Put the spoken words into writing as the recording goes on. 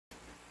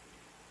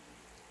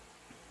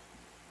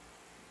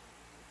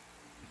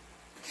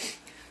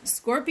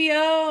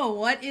Scorpio,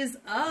 what is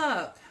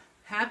up?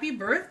 Happy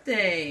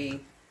birthday.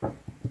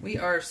 We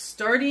are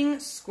starting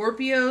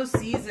Scorpio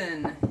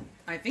season.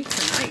 I think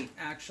tonight,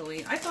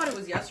 actually. I thought it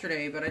was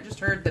yesterday, but I just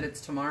heard that it's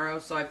tomorrow,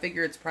 so I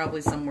figure it's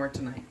probably somewhere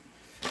tonight.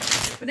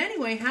 But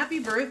anyway, happy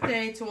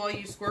birthday to all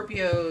you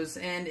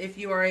Scorpios. And if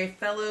you are a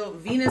fellow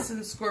Venus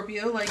and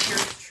Scorpio like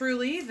yours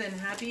truly, then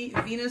happy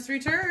Venus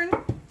return.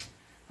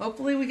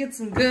 Hopefully we get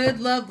some good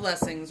love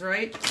blessings,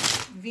 right?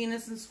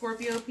 Venus and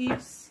Scorpio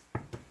peeps.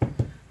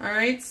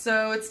 Alright,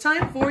 so it's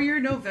time for your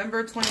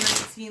November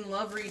 2019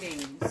 love reading.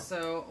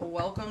 So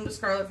welcome to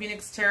Scarlet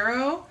Phoenix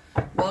Tarot.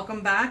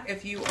 Welcome back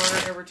if you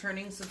are a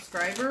returning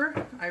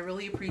subscriber. I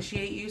really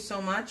appreciate you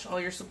so much. All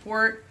your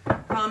support,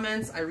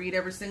 comments, I read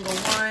every single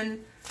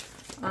one.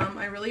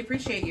 I really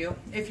appreciate you.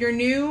 If you're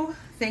new,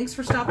 thanks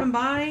for stopping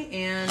by,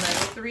 and I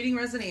hope the reading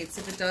resonates.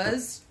 If it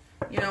does,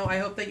 you know, I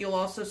hope that you'll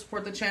also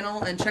support the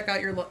channel and check out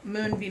your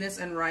Moon, Venus,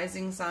 and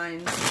Rising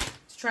signs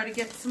to try to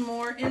get some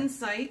more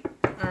insight.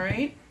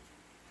 Alright?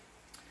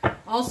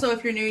 Also,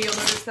 if you're new, you'll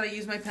notice that I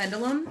use my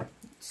pendulum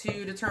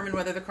to determine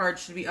whether the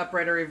cards should be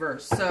upright or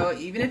reversed. So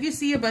even if you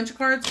see a bunch of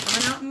cards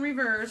coming out in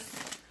reverse,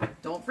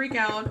 don't freak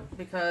out,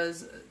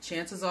 because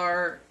chances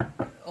are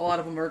a lot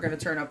of them are going to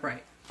turn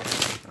upright.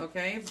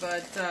 Okay,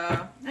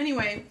 but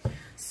anyway,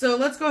 so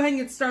let's go ahead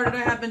and get started.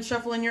 I have been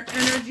shuffling your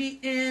energy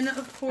in,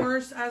 of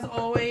course, as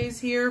always,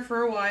 here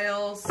for a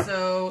while.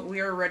 So we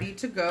are ready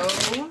to go.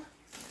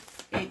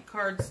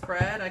 8-card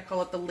spread. I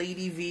call it the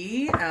Lady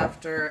V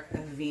after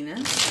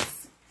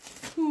Venus,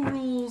 who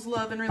rules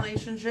love and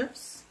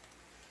relationships,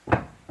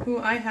 who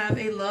I have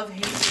a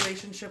love-hate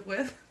relationship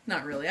with.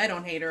 Not really. I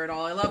don't hate her at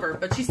all. I love her.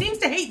 But she seems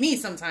to hate me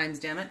sometimes,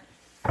 damn it.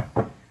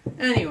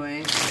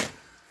 Anyway,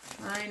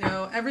 I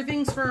know.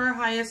 Everything's for our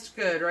highest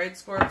good, right,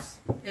 Scorps?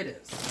 It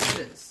is.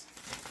 It is.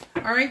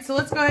 All right, so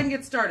let's go ahead and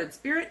get started.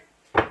 Spirit,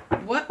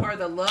 what are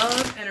the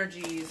love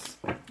energies,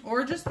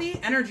 or just the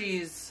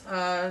energies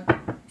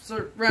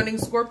surrounding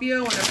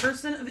Scorpio and a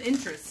person of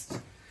interest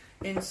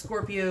in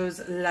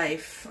Scorpio's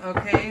life?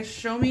 Okay,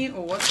 show me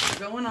what's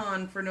going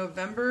on for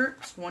November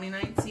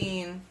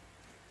 2019.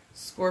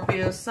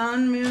 Scorpio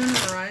Sun, Moon,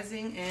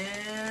 Rising,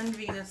 and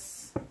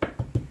Venus.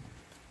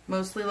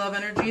 Mostly love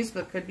energies,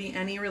 but could be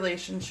any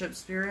relationship,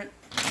 Spirit.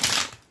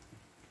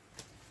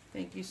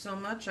 Thank you so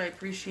much. I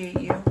appreciate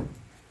you.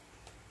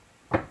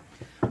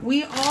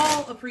 We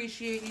all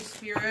appreciate you,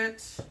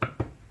 Spirit.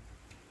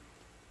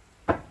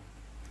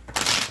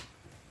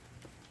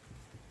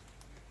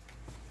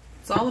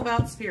 It's all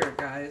about spirit,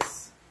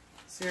 guys.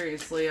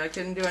 Seriously, I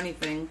couldn't do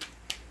anything.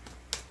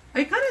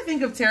 I kind of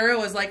think of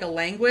tarot as like a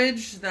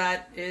language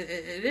that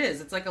it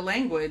is. It's like a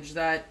language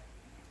that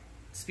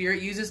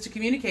spirit uses to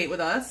communicate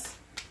with us.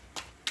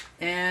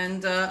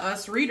 And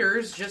us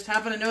readers just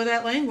happen to know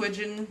that language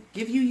and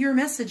give you your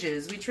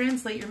messages. We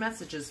translate your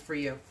messages for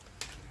you.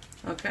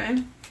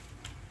 Okay?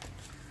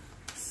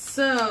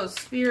 So,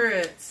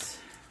 Spirit.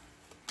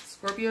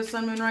 Scorpio,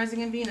 Sun, Moon,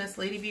 Rising, and Venus.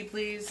 Lady V,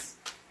 please.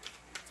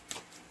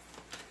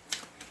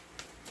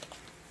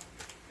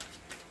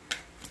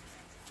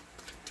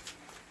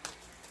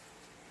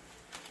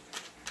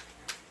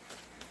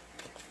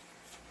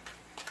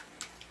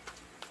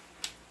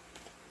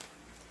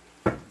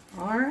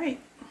 All right.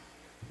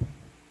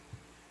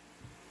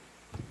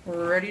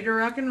 We're ready to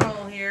rock and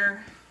roll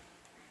here.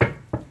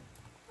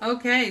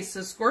 Okay,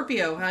 so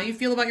Scorpio, how you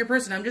feel about your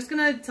person? I'm just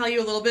going to tell you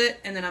a little bit,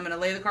 and then I'm going to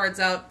lay the cards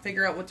out,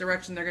 figure out what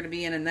direction they're going to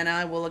be in, and then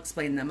I will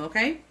explain them,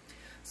 okay?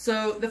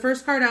 So the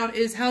first card out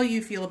is how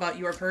you feel about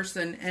your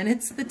person, and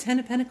it's the Ten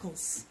of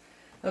Pentacles.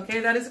 Okay,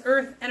 that is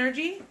Earth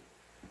energy.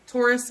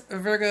 Taurus,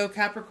 Virgo,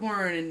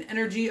 Capricorn, an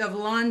energy of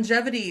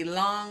longevity,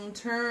 long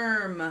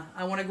term.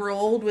 I want to grow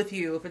old with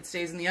you if it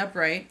stays in the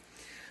upright.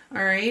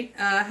 All right,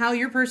 how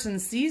your person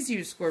sees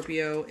you,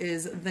 Scorpio,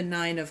 is the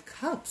Nine of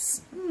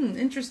Cups.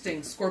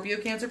 Interesting. Scorpio,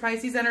 Cancer,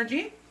 Pisces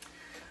energy.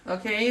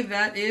 Okay,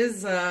 that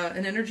is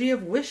an energy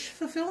of wish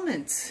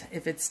fulfillment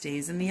if it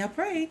stays in the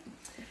upright.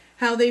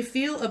 How they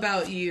feel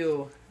about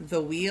you,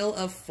 the Wheel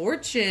of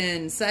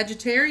Fortune,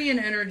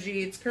 Sagittarian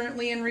energy. It's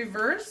currently in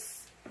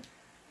reverse.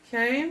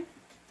 Okay,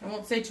 I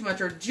won't say too much.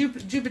 Or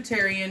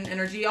Jupiterian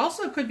energy.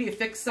 Also could be a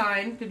fixed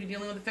sign. Could be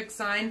dealing with a fixed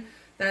sign.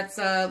 That's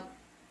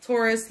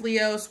Taurus,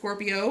 Leo,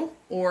 Scorpio,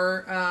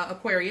 or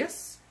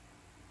Aquarius.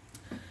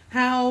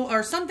 How,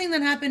 or something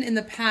that happened in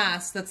the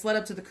past that's led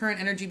up to the current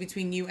energy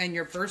between you and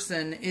your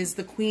person is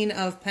the Queen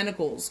of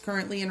Pentacles,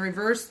 currently in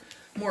reverse.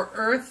 More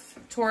Earth,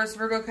 Taurus,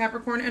 Virgo,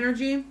 Capricorn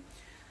energy.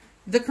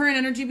 The current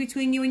energy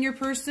between you and your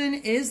person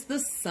is the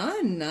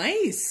Sun.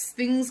 Nice.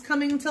 Things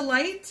coming to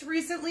light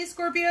recently,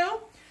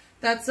 Scorpio.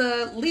 That's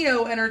a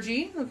Leo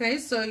energy. Okay,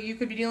 so you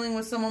could be dealing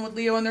with someone with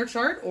Leo in their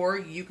chart, or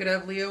you could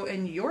have Leo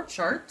in your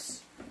chart.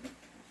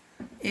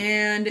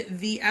 And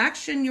the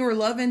action your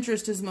love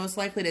interest is most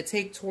likely to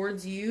take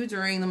towards you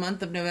during the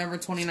month of November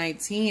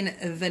 2019,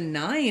 the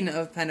Nine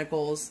of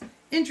Pentacles.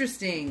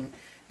 Interesting.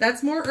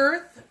 That's more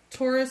Earth,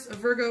 Taurus,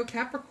 Virgo,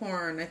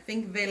 Capricorn. I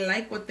think they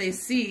like what they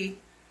see.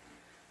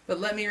 But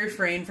let me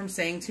refrain from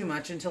saying too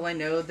much until I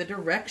know the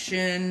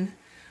direction.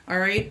 All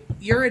right,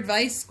 your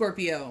advice,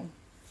 Scorpio.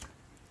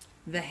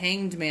 The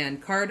Hanged Man,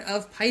 card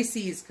of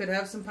Pisces. Could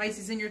have some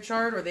Pisces in your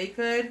chart, or they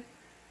could.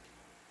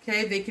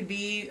 Okay, they could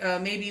be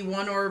maybe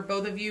one or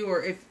both of you,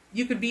 or if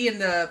you could be in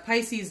the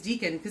Pisces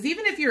Deacon. Because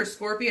even if you're a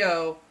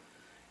Scorpio,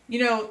 you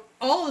know,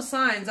 all the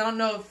signs, I don't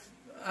know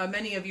if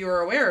many of you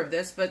are aware of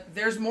this, but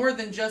there's more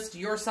than just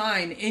your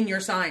sign in your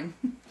sign.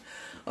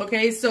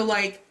 Okay, so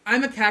like,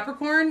 I'm a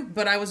Capricorn,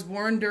 but I was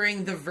born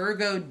during the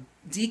Virgo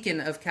Deacon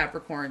of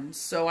Capricorn.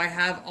 So I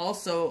have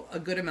also a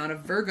good amount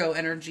of Virgo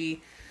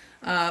energy,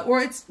 or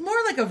it's more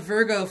like a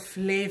Virgo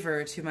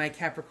flavor to my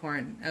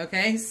Capricorn.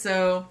 Okay,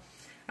 so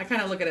I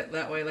kind of look at it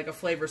that way, like a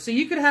flavor. So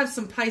you could have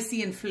some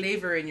Piscean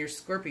flavor in your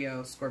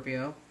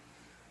Scorpio.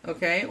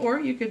 Okay, or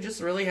you could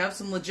just really have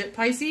some legit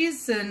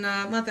Pisces, and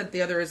not that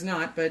the other is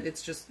not, but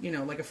it's just, you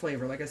know, like a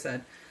flavor, like I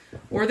said.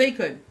 Or they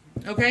could.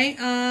 Okay,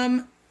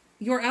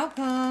 your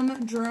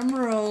outcome, drum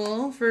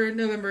roll, for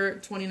November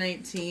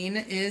 2019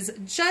 is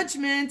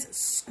Judgment,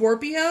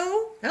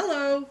 Scorpio.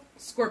 Hello,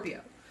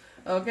 Scorpio.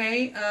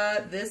 Okay,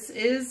 this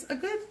is a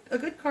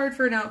good card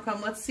for an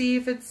outcome. Let's see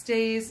if it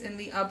stays in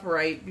the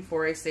upright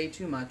before I say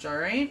too much, all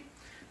right?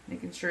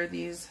 Making sure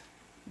these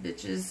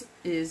bitches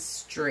is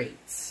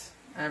straight.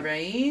 All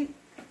right?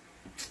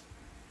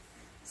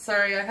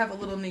 Sorry, I have a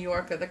little New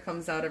Yorker that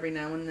comes out every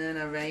now and then,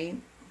 all right?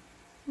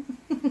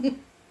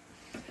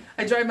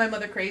 I drive my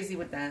mother crazy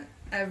with that.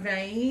 All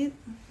right.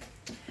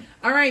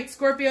 All right,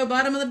 Scorpio,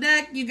 bottom of the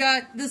deck, you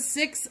got the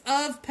Six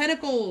of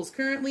Pentacles,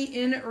 currently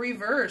in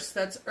reverse.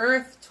 That's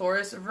Earth,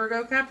 Taurus,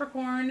 Virgo,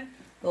 Capricorn.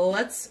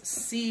 Let's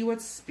see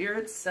what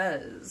Spirit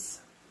says.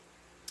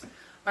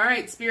 All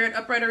right, Spirit,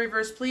 upright or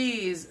reverse,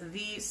 please.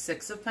 The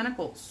Six of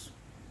Pentacles.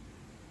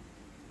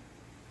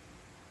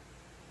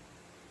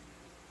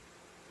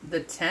 The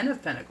Ten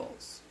of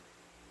Pentacles.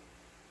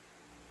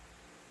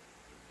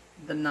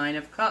 The Nine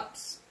of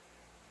Cups.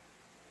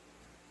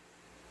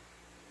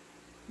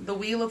 The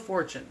Wheel of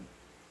Fortune.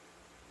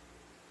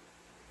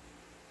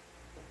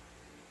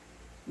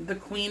 The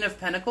Queen of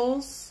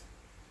Pentacles.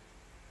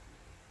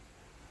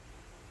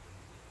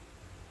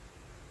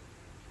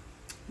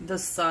 The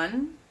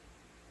Sun.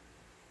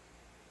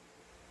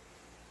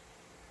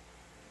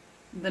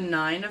 The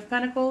Nine of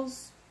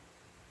Pentacles.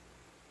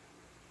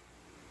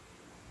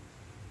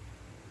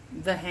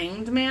 The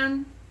Hanged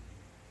Man.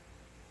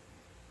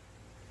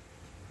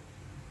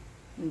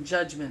 And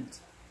Judgment.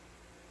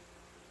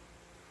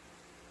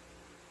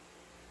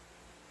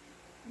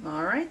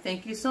 All right,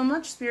 thank you so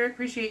much, Spirit.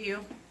 Appreciate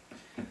you.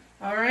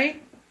 All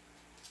right,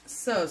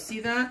 so see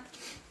that?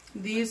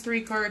 These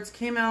three cards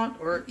came out,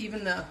 or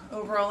even the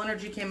overall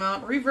energy came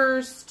out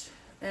reversed,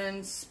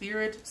 and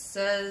Spirit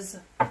says,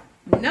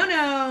 no,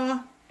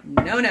 no,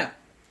 no, no.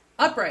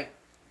 Upright.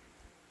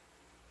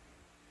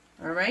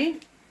 All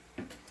right?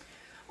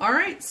 All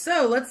right,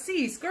 so let's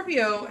see,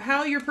 Scorpio,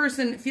 how your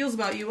person feels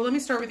about you. Well, let me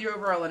start with your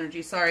overall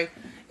energy. Sorry.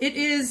 It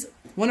is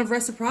one of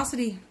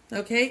reciprocity,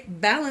 okay?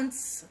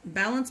 Balance,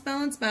 balance,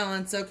 balance,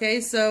 balance,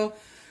 okay? So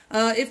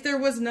if there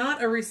was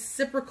not a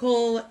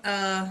reciprocal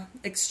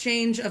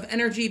exchange of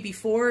energy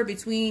before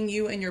between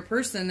you and your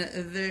person,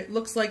 it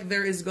looks like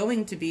there is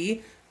going to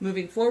be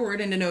moving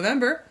forward into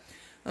November,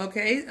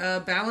 okay?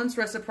 Balance,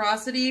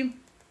 reciprocity.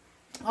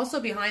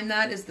 Also behind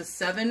that is the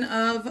Seven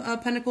of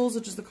Pentacles,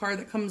 which is the card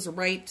that comes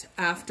right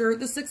after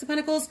the Six of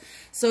Pentacles.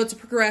 So it's a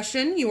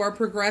progression. You are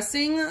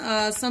progressing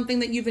something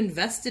that you've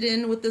invested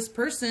in with this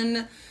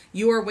person.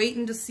 You are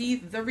waiting to see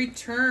the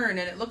return,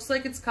 and it looks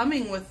like it's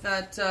coming with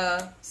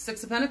that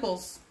Six of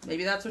Pentacles.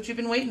 Maybe that's what you've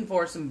been waiting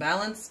for, some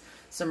balance,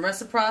 some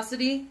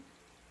reciprocity,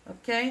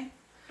 okay?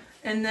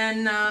 And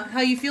then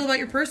how you feel about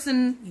your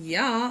person,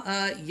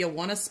 yeah, you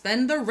want to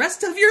spend the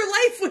rest of your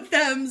life with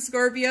them,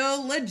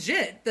 Scorpio,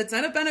 legit, the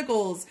Ten of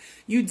Pentacles.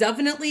 You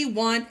definitely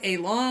want a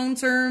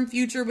long-term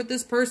future with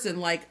this person.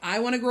 Like, I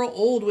want to grow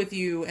old with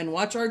you and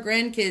watch our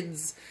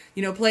grandkids,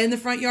 you know, play in the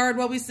front yard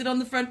while we sit on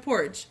the front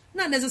porch.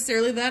 Not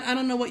necessarily that. I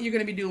don't know what you're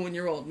going to be doing when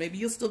you're old. Maybe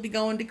you'll still be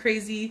going to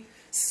crazy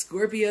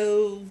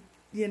Scorpio,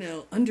 you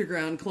know,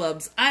 underground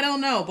clubs. I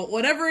don't know, but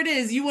whatever it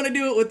is, you want to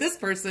do it with this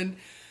person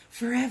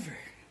forever.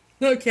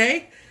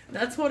 Okay,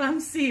 that's what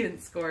I'm seeing,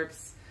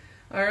 Scorps.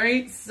 All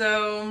right,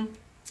 so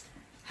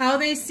how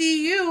they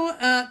see you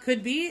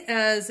could be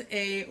as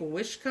a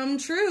wish come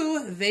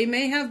true. They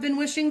may have been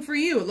wishing for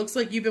you. It looks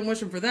like you've been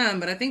wishing for them,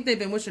 but I think they've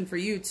been wishing for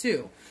you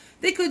too.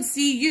 They could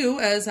see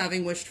you as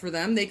having wished for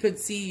them. They could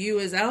see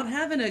you as out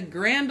having a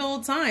grand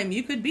old time.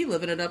 You could be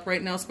living it up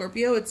right now,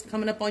 Scorpio. It's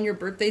coming up on your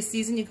birthday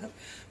season. You're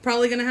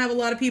probably going to have a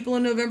lot of people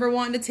in November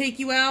wanting to take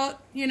you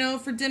out, you know,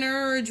 for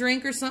dinner or a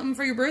drink or something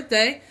for your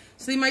birthday.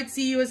 So they might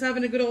see you as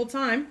having a good old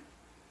time.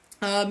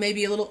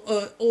 Maybe a little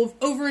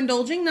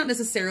overindulging, not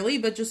necessarily,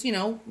 but just, you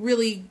know,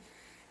 really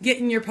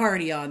getting your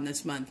party on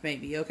this month,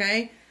 maybe,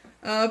 okay?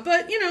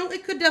 But, you know,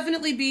 it could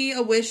definitely be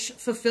a wish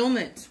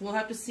fulfillment. We'll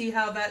have to see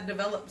how that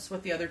develops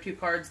with the other two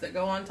cards that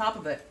go on top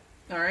of it,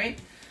 all right?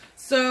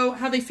 So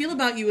how they feel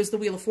about you is the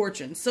Wheel of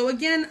Fortune. So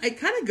again, it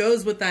kind of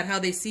goes with that, how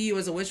they see you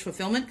as a wish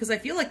fulfillment, because I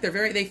feel like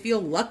they feel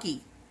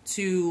lucky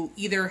to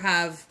either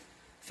have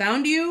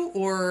found you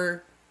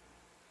or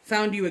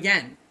found you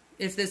again,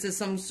 if this is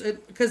some,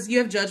 because you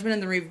have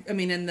judgment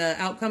in the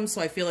outcome,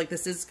 so I feel like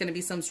this is going to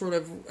be some sort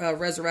of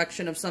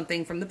resurrection of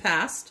something from the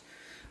past.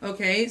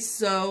 Okay,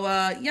 so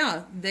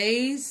yeah,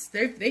 they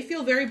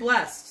feel very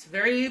blessed,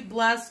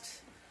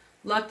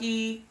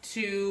 lucky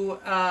to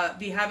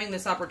be having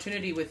this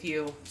opportunity with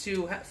you,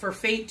 for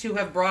fate to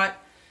have brought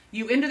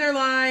you into their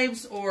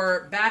lives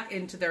or back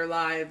into their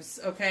lives.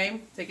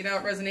 Okay, take it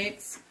out,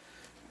 resonates.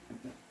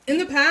 In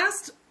the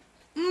past,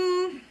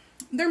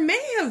 there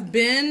may have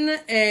been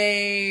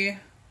an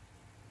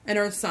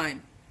earth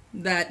sign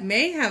that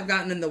may have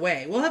gotten in the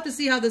way. We'll have to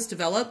see how this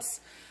develops.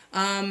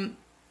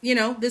 You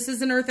know, this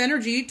is an earth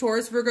energy,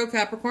 Taurus, Virgo,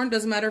 Capricorn.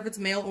 Doesn't matter if it's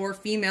male or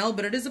female,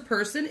 but it is a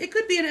person. It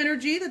could be an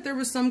energy that there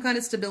was some kind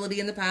of stability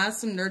in the past,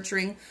 some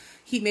nurturing,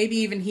 maybe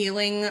even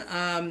healing.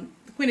 The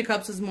Queen of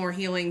Cups is more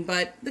healing,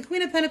 but the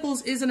Queen of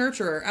Pentacles is a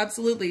nurturer,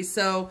 absolutely.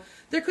 So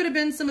there could have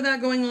been some of that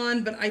going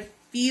on, but I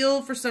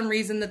feel for some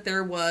reason that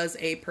there was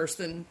a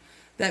person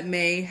that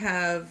may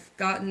have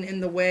gotten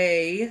in the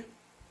way.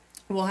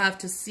 We'll have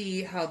to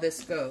see how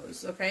this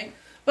goes, okay?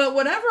 But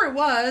whatever it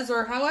was,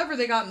 or however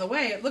they got in the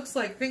way, it looks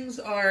like things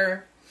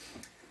are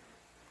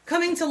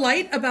coming to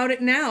light about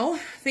it now.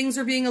 Things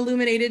are being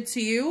illuminated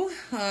to you,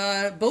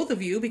 both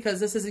of you,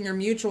 because this is in your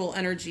mutual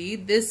energy.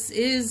 This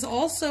is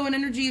also an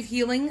energy of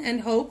healing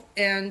and hope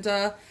and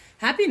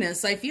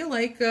happiness. I feel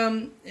like,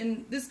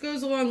 and this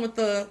goes along with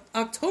the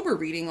October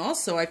reading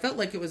also, I felt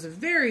like it was a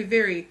very,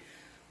 very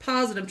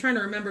positive, I'm trying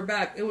to remember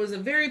back, it was a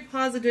very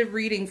positive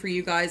reading for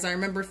you guys. I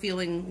remember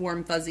feeling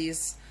warm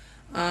fuzzies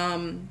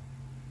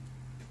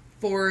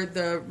for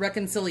the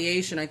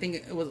reconciliation. I think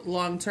it was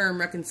long-term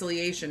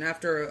reconciliation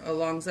after a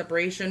long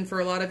separation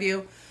for a lot of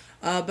you.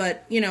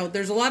 But, you know,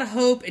 there's a lot of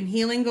hope and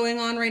healing going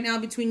on right now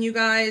between you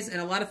guys, and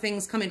a lot of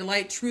things coming to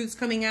light, truths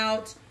coming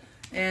out,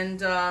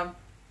 and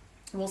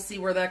we'll see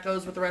where that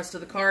goes with the rest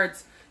of the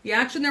cards. The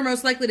action they're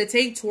most likely to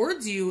take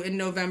towards you in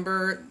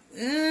November,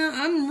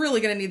 I'm really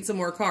going to need some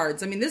more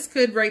cards. I mean, this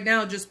could right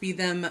now just be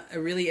them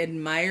really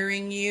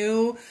admiring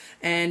you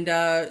and,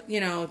 you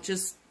know,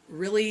 just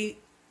really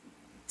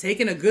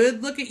taking a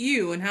good look at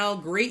you and how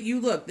great you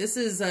look. This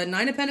is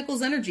Nine of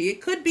Pentacles energy. It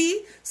could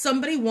be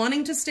somebody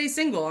wanting to stay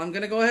single. I'm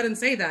going to go ahead and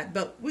say that,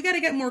 but we got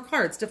to get more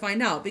cards to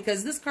find out,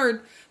 because this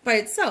card by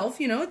itself,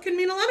 you know, it can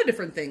mean a lot of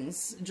different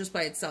things just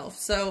by itself.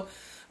 So,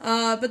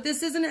 but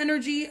this is an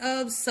energy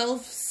of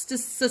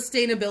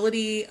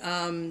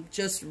self-sustainability,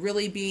 just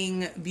really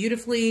being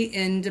beautifully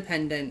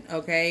independent,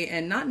 okay?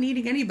 And not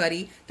needing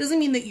anybody. Doesn't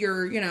mean that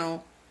you're, you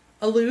know,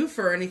 aloof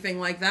or anything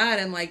like that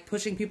and like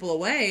pushing people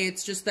away.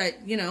 It's just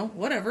that, you know,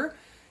 whatever,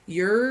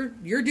 you're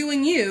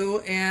doing you,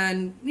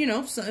 and, you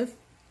know, so if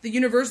the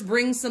universe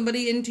brings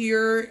somebody into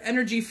your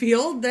energy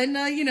field, then,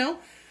 you know,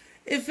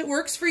 if it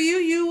works for you,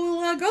 you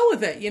will go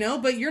with it, you know,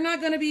 but you're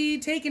not going to be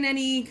taking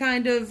any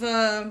kind of,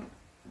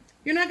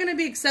 you're not going to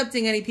be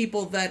accepting any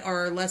people that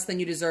are less than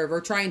you deserve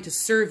or trying to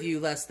serve you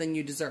less than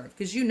you deserve,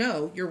 because you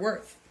know your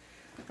worth,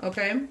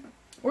 okay?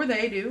 Or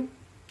they do.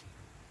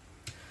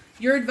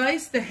 Your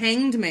advice, the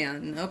Hanged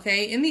Man,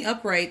 okay, in the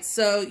upright.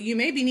 So you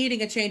may be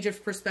needing a change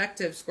of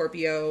perspective,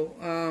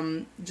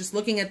 Scorpio. Just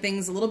looking at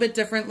things a little bit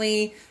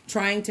differently,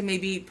 trying to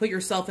maybe put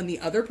yourself in the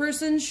other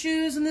person's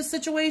shoes in this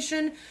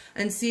situation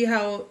and see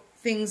how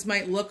things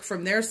might look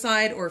from their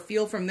side or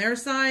feel from their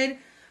side.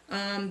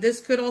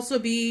 This could also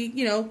be,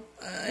 you know,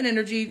 an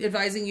energy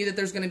advising you that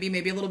there's going to be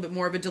maybe a little bit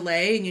more of a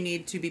delay and you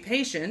need to be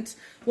patient.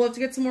 We'll have to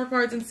get some more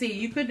cards and see.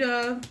 You could,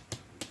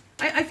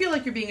 I feel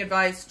like you're being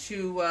advised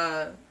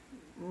to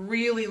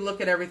really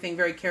look at everything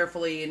very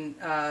carefully and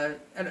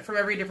from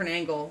every different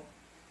angle.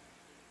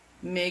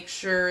 Make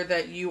sure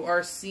that you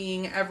are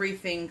seeing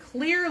everything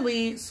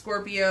clearly,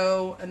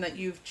 Scorpio, and that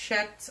you've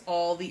checked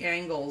all the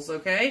angles,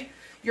 okay?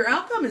 Your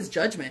outcome is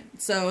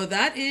Judgment. So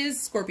that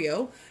is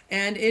Scorpio,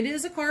 and it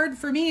is a card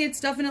for me. It's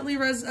definitely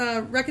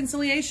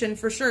reconciliation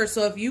for sure.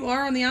 So if you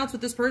are on the outs with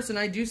this person,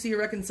 I do see a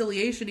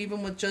reconciliation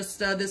even with just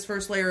this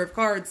first layer of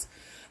cards.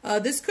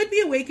 This could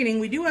be awakening.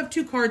 We do have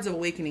 2 cards of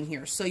awakening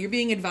here. So you're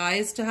being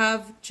advised to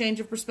have change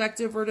of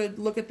perspective or to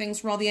look at things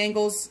from all the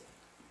angles.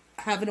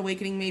 Have an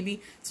awakening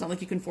maybe. It's not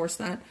like you can force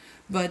that.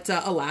 But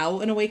allow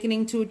an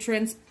awakening to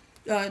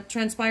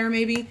transpire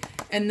maybe.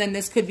 And then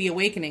this could be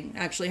awakening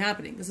actually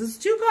happening. This is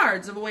 2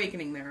 cards of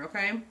awakening there,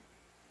 okay?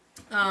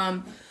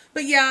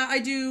 But yeah, I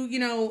do, you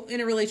know,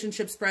 in a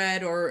relationship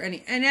spread or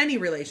in any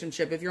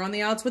relationship, if you're on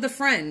the outs with a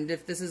friend,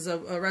 if this is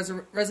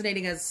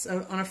resonating as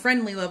on a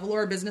friendly level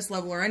or a business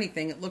level or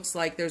anything, it looks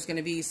like there's going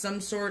to be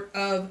some sort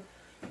of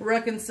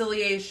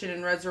reconciliation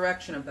and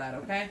resurrection of that,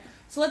 okay?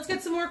 So let's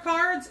get some more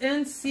cards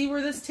and see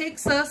where this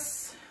takes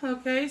us,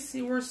 okay?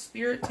 See where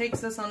Spirit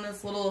takes us on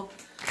this little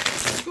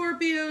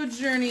Scorpio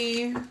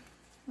journey,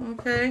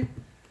 okay?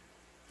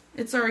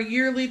 It's our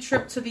yearly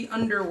trip to the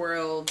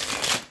underworld.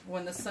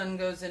 When the sun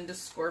goes into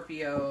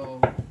Scorpio,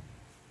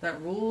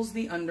 that rules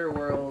the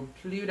underworld,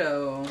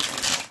 Pluto.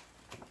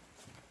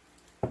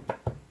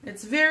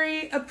 It's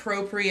very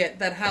appropriate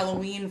that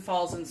Halloween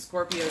falls in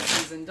Scorpio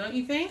season, don't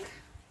you think?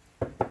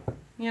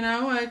 You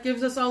know, it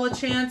gives us all a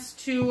chance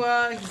to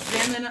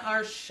examine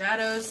our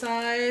shadow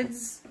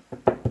sides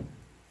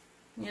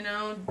you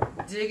know,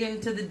 dig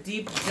into the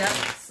deep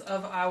depths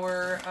of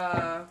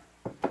our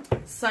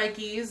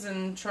psyches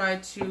and try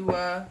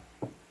to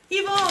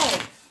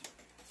evolve.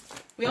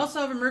 We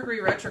also have a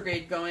Mercury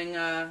retrograde going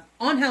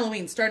on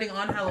Halloween, starting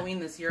on Halloween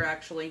this year,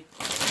 actually.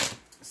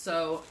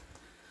 So,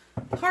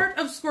 part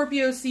of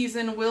Scorpio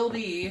season will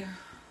be,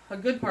 a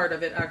good part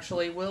of it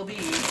actually, will be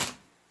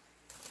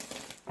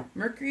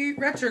Mercury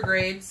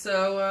retrograde.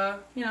 So,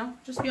 you know,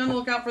 just be on the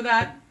lookout for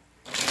that.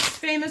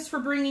 Famous for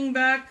bringing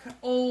back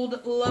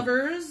old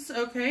lovers.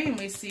 Okay, and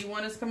we see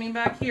one is coming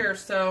back here.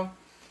 So,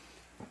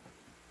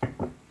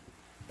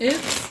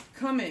 it's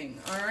coming.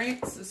 All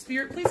right, so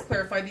Spirit, please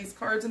clarify these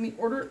cards in the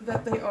order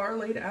that they are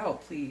laid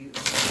out, please.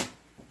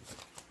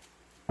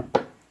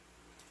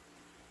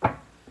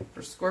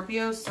 For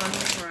Scorpio, Sun,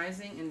 Moon,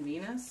 Rising, and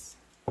Venus.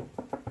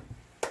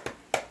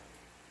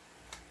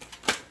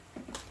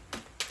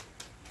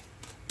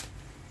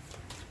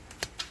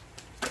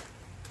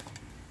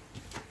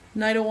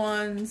 Knight of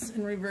Wands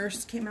in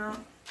reverse came out.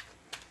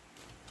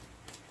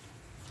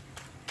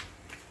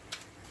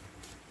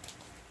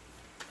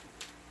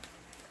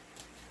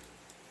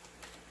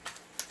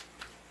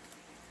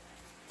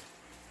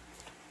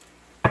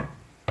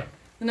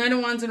 The Knight of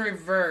Wands in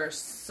reverse,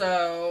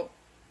 so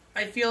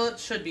I feel it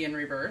should be in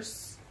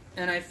reverse,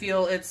 and I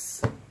feel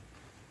it's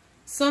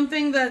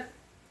something that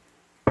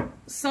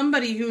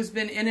somebody who's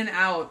been in and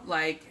out,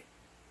 like,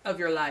 of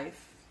your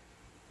life,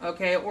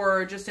 okay,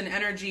 or just an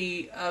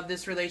energy of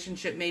this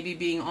relationship maybe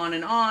being on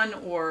and on,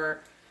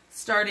 or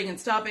starting and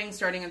stopping,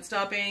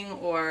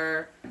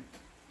 or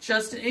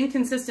just an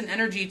inconsistent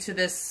energy to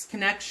this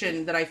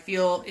connection that I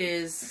feel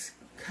is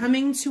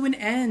coming to an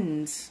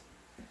end.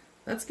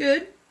 That's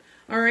good.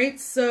 All right,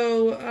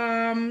 so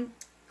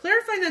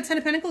clarifying that Ten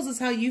of Pentacles is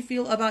how you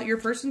feel about your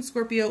person.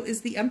 Scorpio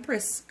is the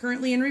Empress,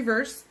 currently in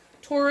reverse.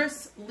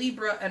 Taurus,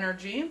 Libra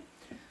energy.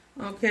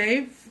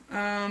 Okay,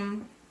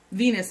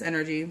 Venus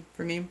energy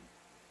for me.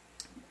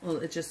 Well,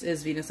 it just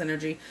is Venus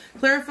energy.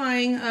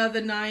 Clarifying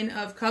the Nine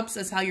of Cups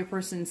as how your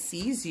person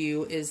sees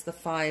you is the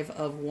Five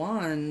of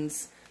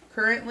Wands.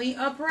 Currently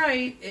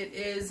upright, it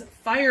is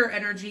fire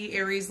energy,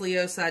 Aries,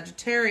 Leo,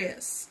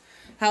 Sagittarius.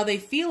 How they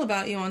feel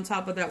about you on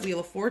top of that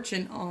Wheel of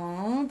Fortune.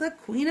 Oh, the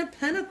Queen of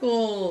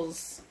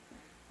Pentacles.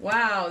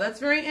 Wow, that's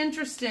very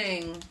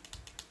interesting.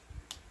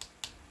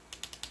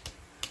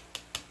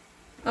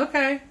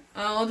 Okay,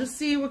 I'll just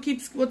see what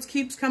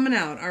keeps coming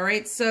out. All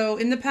right, so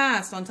in the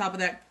past, on top of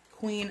that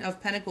Queen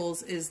of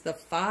Pentacles is the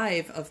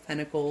Five of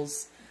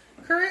Pentacles.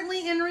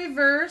 Currently in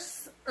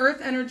reverse, Earth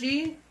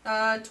energy,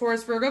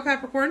 Taurus, Virgo,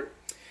 Capricorn.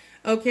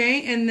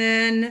 Okay, and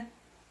then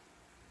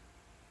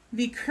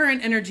the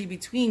current energy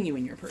between you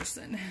and your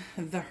person,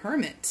 the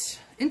Hermit.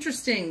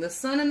 Interesting, the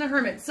Sun and the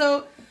Hermit.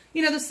 So,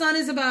 you know, the Sun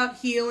is about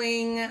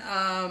healing,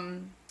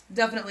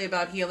 definitely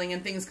about healing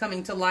and things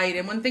coming to light.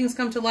 And when things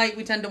come to light,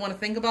 we tend to want to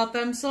think about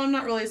them. So I'm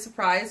not really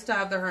surprised to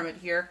have the Hermit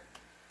here.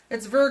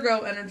 It's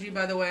Virgo energy,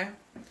 by the way.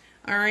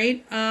 All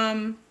right.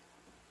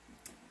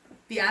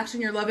 The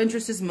action your love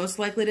interest is most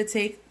likely to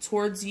take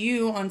towards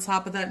you on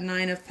top of that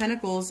Nine of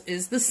Pentacles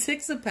is the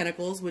Six of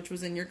Pentacles, which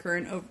was in your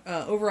current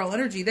overall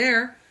energy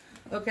there.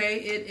 Okay,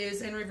 it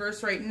is in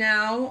reverse right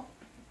now.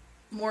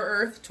 More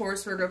Earth,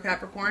 Taurus, Virgo,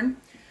 Capricorn.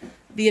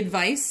 The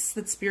advice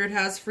that Spirit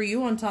has for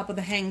you on top of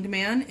the Hanged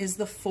Man is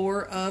the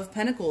Four of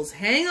Pentacles.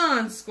 Hang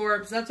on,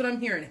 Scorps. That's what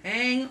I'm hearing.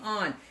 Hang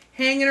on.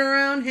 Hanging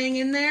around, hang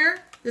in there.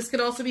 This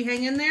could also be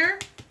hang in there.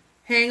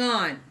 Hang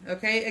on.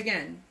 Okay,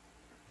 again.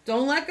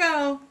 Don't let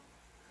go.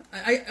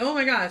 Oh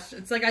my gosh.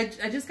 It's like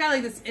I just got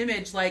like this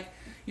image like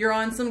you're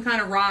on some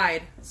kind of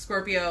ride,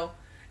 Scorpio.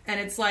 And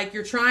it's like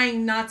you're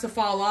trying not to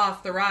fall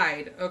off the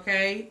ride,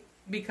 okay?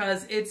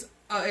 Because it's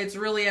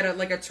really at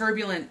a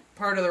turbulent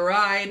part of the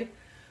ride.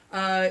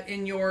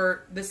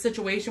 This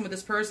situation with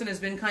this person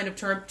has been kind of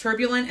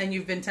turbulent, and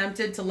you've been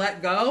tempted to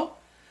let go.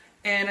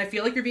 And I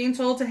feel like you're being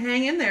told to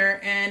hang in there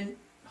and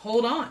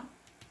hold on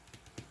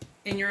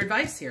in your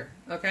advice here,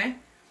 okay?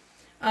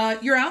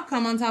 Your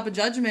outcome on top of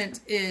Judgment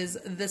is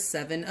the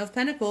Seven of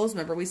Pentacles.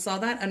 Remember, we saw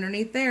that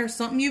underneath there.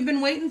 Something you've been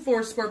waiting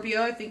for,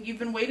 Scorpio. I think you've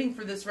been waiting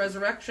for this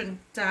resurrection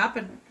to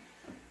happen.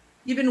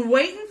 You've been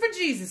waiting for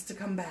Jesus to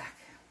come back.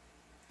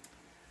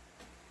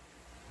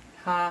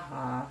 Ha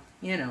ha.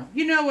 You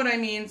know what I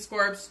mean,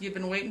 Scorps. You've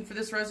been waiting for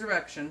this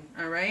resurrection,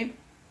 all right?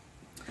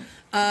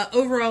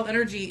 Overall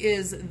energy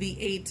is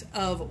the Eight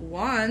of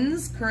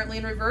Wands, currently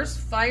in reverse.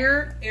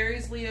 Fire,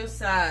 Aries, Leo,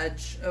 Sag,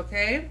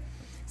 okay?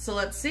 So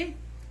let's see.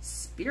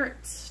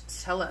 Spirit,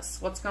 tell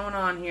us what's going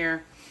on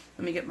here.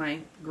 Let me get my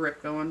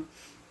grip going.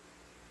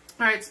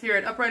 All right,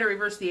 Spirit, upright or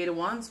reverse the Eight of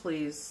Wands,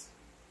 please.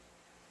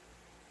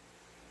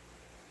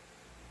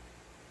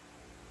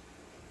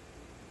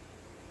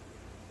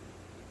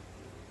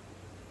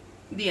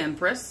 The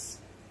Empress.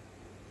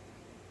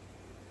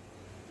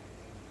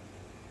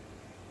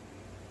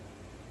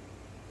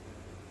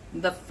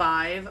 The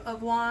Five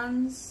of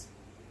Wands.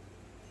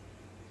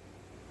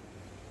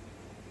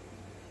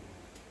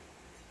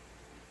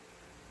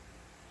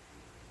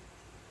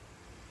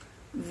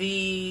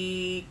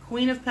 The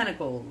Queen of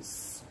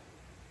Pentacles.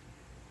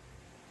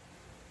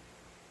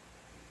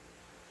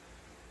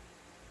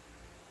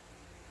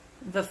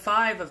 The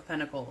Five of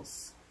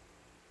Pentacles.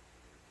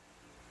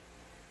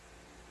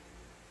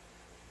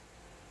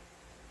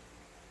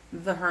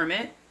 The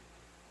Hermit.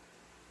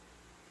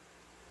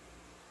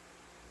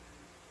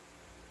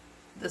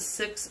 The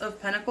Six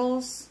of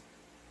Pentacles.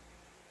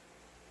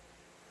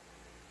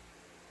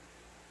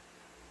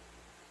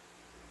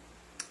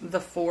 The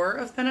Four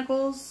of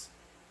Pentacles.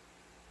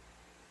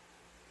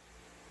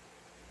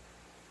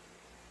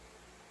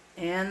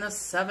 And the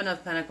Seven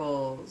of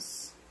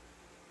Pentacles.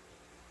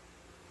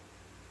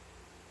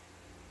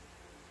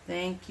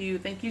 Thank you.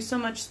 Thank you so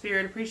much,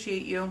 Spirit.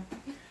 Appreciate you.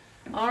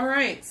 All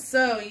right.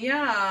 So,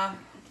 yeah.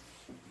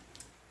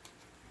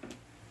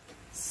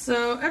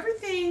 So,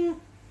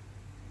 everything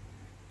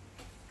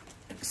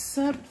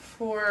except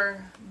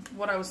for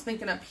what I was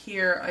thinking up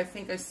here, I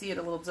think I see it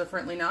a little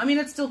differently now. I mean,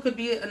 it still could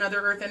be another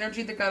earth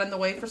energy that got in the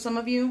way for some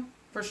of you,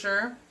 for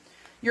sure.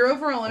 Your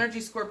overall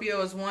energy,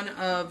 Scorpio, is one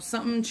of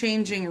something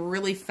changing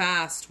really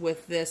fast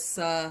with this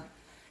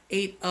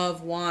Eight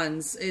of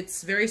Wands.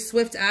 It's very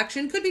swift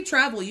action. Could be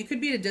travel. You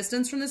could be at a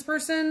distance from this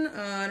person.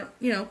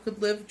 You know,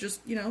 could live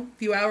just, you know, a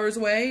few hours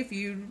away. If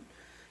you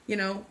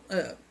know,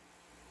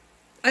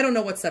 I don't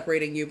know what's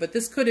separating you, but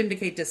this could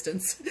indicate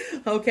distance.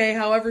 Okay,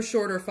 however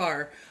short or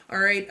far. All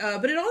right,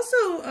 but it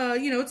also,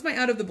 you know, it's my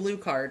out of the blue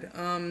card.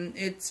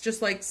 It's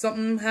just like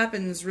something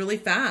happens really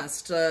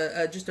fast.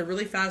 Just a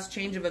really fast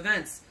change of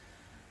events.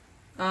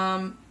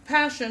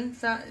 Passion,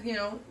 you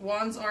know,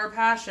 wands are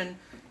passion.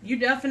 You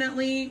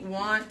definitely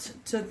want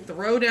to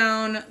throw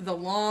down the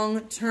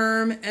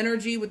long-term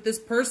energy with this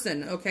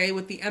person, okay?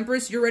 With the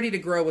Empress, you're ready to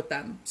grow with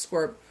them,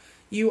 Scorp.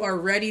 You are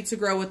ready to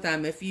grow with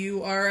them. If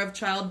you are of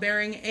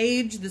childbearing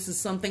age, this is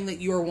something that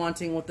you are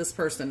wanting with this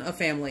person, a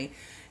family.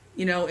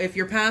 You know, if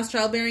you're past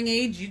childbearing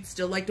age, you'd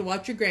still like to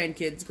watch your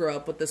grandkids grow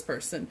up with this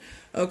person,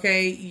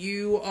 okay?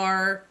 You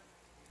are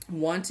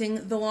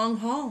wanting the long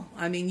haul.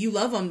 I mean, you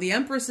love them. The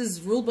Empress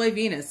is ruled by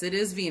Venus. It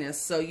is Venus.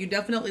 So you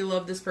definitely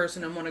love this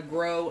person and want to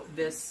grow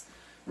this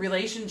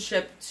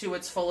relationship to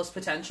its fullest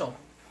potential.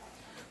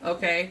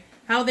 Okay.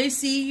 How they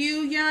see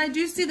you. Yeah, I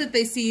do see that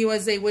they see you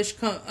as a wish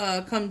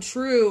come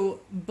true,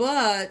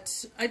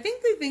 but I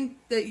think they think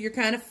that you're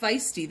kind of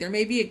feisty. There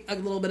may be a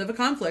little bit of a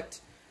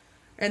conflict,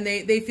 and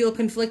they feel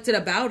conflicted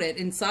about it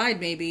inside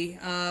maybe,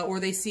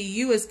 or they see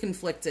you as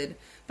conflicted.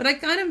 But I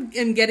kind of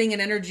am getting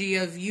an energy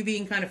of you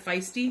being kind of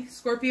feisty,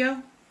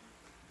 Scorpio.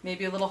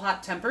 Maybe a little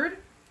hot-tempered.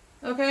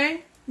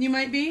 Okay? You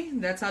might be.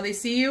 That's how they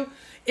see you.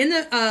 In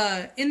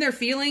their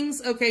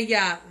feelings, okay,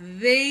 yeah,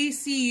 they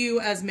see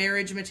you as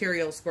marriage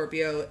material,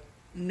 Scorpio.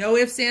 No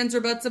ifs, ands, or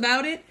buts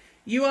about it.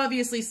 You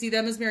obviously see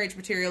them as marriage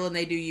material, and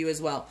they do you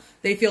as well.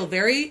 They feel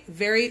very,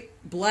 very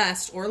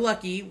blessed or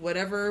lucky,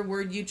 whatever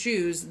word you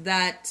choose,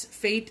 that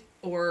fate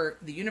or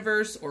the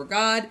universe or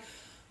God,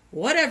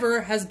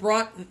 whatever, has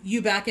brought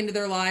you back into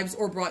their lives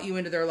or brought you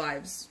into their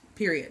lives,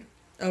 period.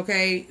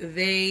 Okay?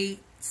 They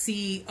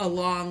see a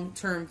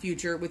long-term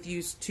future with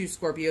you too,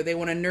 Scorpio. They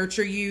want to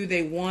nurture you.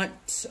 They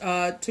want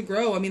to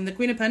grow. I mean, the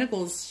Queen of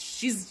Pentacles,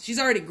 she's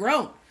already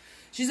grown.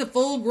 She's a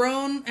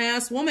full-grown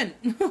ass woman,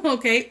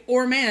 okay?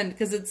 Or man,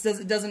 because it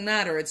says it doesn't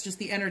matter. It's just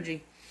the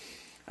energy.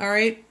 All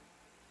right?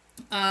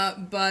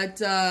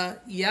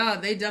 Yeah,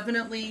 they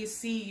definitely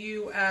see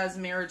you as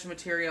marriage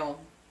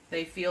material.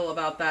 They feel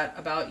about that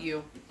about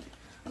you.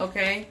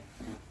 Okay?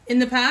 In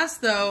the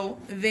past, though,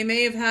 they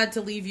may have had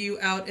to leave you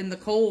out in the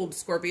cold,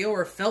 Scorpio,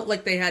 or felt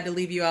like they had to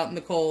leave you out in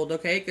the cold,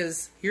 okay?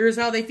 Because here's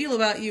how they feel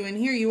about you, and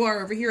here you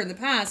are over here in the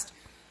past,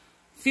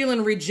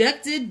 feeling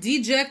rejected,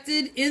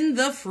 dejected, in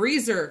the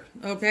freezer,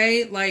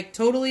 okay? Like,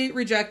 totally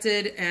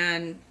rejected,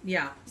 and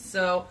yeah.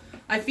 So,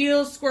 I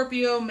feel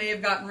Scorpio may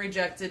have gotten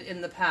rejected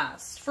in the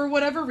past. For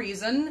whatever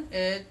reason,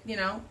 you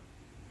know,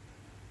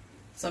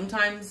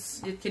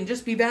 sometimes it can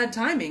just be bad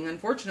timing,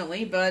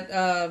 unfortunately,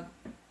 but,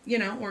 you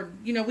know,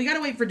 we got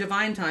to wait for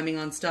divine timing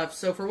on stuff.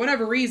 So for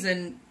whatever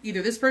reason,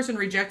 either this person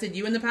rejected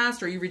you in the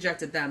past or you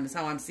rejected them is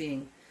how I'm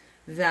seeing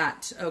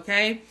that,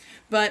 okay?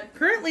 But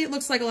currently it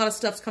looks like a lot of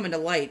stuff's coming to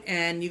light,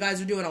 and you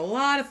guys are doing a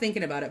lot of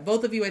thinking about it.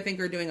 Both of you, I think,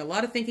 are doing a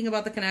lot of thinking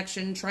about the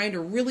connection, trying to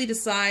really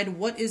decide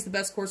what is the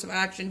best course of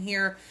action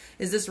here.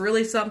 Is this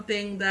really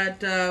something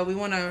that we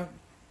want to,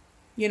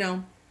 you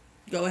know,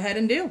 go ahead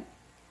and do?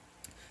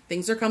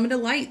 Things are coming to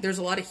light. There's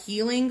a lot of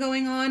healing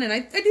going on, and I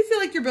do feel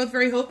like you're both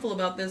very hopeful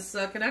about this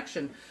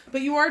connection.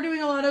 But you are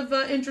doing a lot of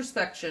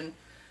introspection.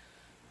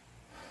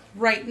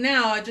 Right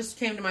now, it just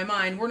came to my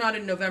mind, we're not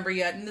in November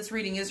yet, and this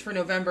reading is for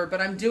November, but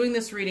I'm doing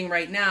this reading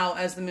right now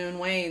as the moon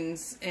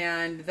wanes,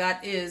 and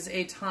that is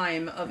a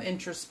time of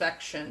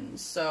introspection.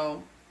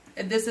 So,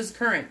 and this is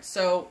current,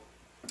 so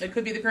it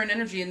could be the current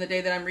energy in the day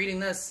that I'm reading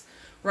this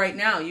right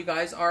now. You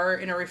guys are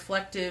in a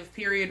reflective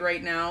period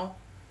right now.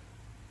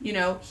 You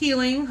know,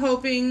 healing,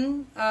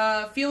 hoping,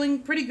 feeling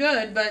pretty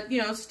good, but,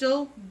 you know,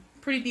 still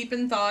pretty deep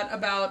in thought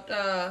about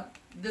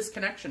this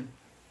connection.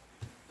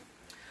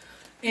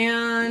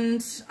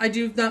 And I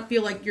do not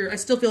feel like I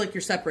still feel like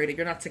you're separated.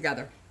 You're not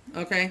together,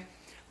 okay?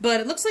 But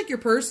it looks like your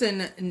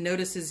person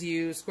notices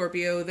you,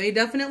 Scorpio. They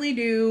definitely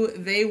do.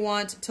 They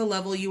want to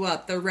level you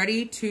up. They're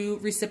ready to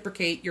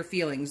reciprocate your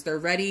feelings. They're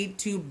ready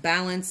to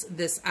balance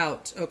this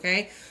out,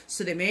 okay?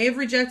 So they may have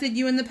rejected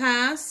you in the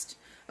past,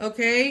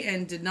 okay,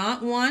 and did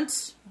not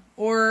want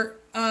or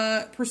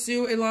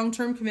pursue a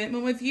long-term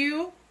commitment with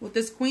you, with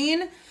this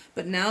queen.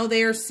 But now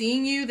they are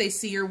seeing you. They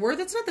see your worth.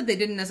 It's not that they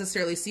didn't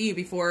necessarily see you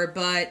before,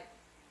 but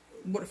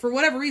for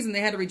whatever reason, they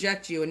had to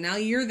reject you. And now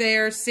you're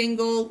there,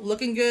 single,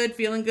 looking good,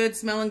 feeling good,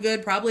 smelling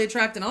good, probably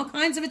attracting all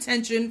kinds of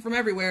attention from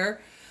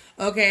everywhere.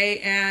 Okay,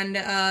 and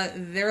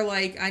they're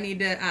like, I need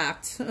to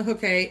act.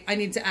 Okay, I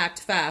need to act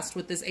fast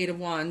with this Eight of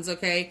Wands,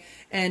 okay?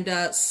 And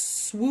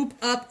swoop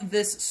up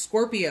this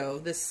Scorpio,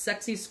 this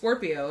sexy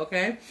Scorpio,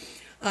 okay?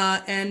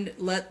 And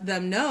let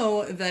them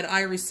know that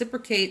I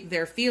reciprocate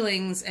their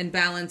feelings and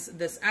balance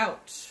this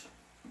out.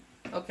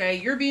 Okay,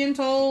 you're being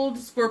told,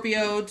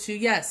 Scorpio, to,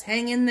 yes,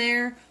 hang in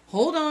there.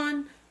 Hold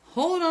on.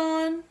 Hold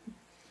on.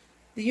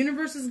 The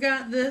universe has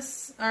got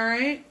this, all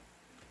right?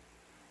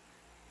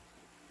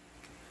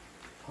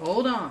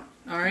 Hold on,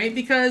 all right?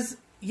 Because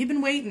you've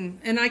been waiting,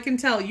 and I can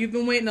tell you've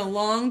been waiting a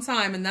long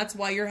time, and that's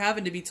why you're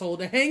having to be told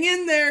to hang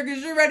in there,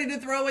 because you're ready to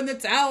throw in the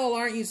towel,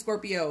 aren't you,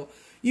 Scorpio?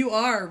 You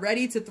are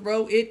ready to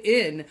throw it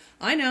in.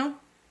 I know.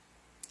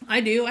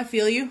 I do. I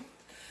feel you.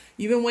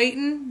 You've been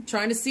waiting,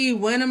 trying to see,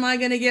 when am I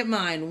going to get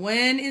mine?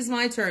 When is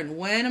my turn?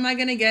 When am I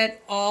going to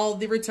get all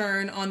the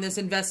return on this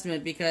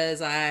investment?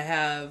 Because I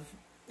have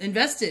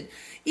invested.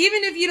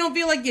 Even if you don't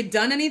feel like you've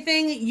done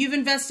anything, you've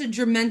invested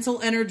your mental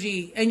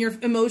energy and your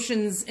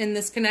emotions in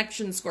this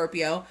connection,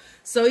 Scorpio.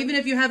 So even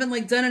if you haven't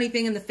like done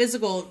anything in the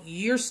physical,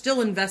 you're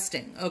still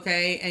investing,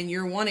 okay? And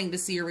you're wanting to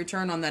see a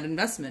return on that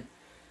investment,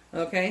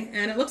 okay?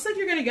 And it looks like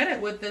you're going to get it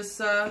with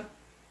this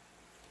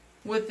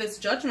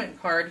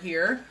Judgment card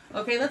here.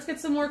 Okay, let's get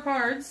some more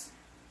cards.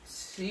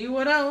 See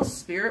what else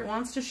Spirit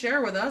wants to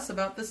share with us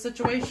about this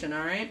situation,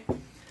 all right?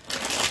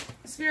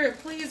 Spirit,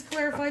 please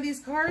clarify these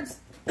cards.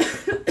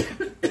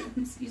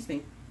 Excuse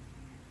me.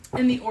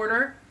 In the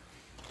order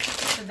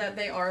that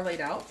they are laid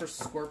out for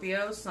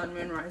Scorpio, Sun,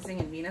 Moon, Rising,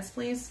 and Venus,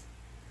 please.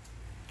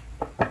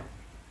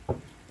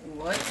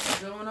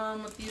 What's going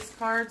on with these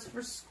cards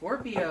for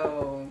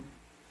Scorpio?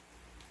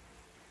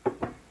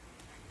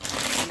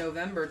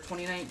 November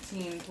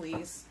 2019,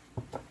 please.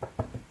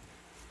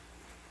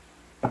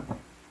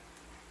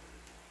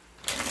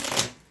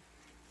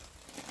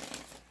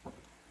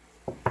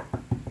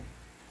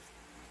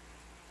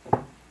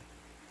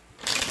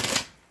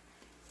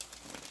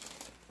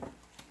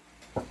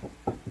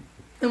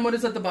 And what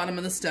is at the bottom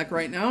of this deck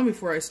right now,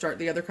 before I start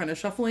the other kind of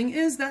shuffling,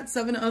 is that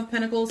Seven of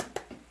Pentacles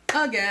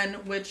again,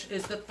 which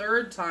is the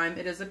third time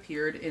it has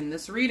appeared in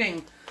this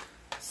reading.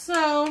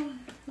 So,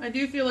 I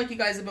do feel like you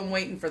guys have been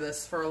waiting for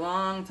this for a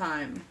long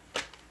time.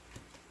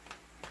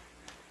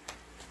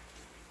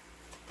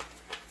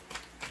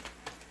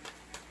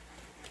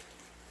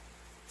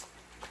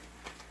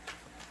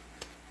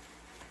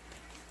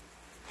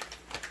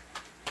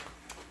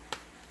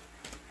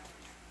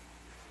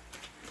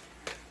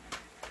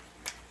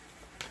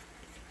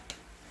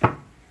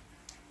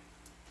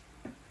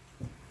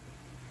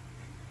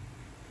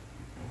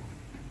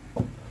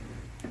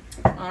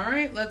 All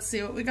right, let's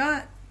see what we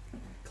got.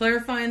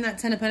 Clarifying that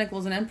Ten of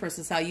Pentacles and Empress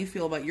is how you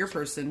feel about your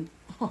person.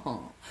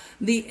 Oh,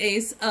 the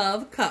Ace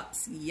of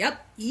Cups.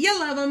 Yep, you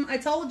love them. I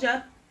told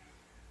ya.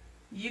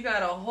 You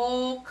got a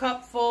whole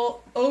cup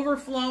full,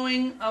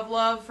 overflowing of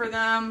love for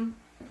them.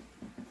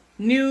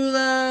 New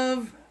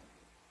love,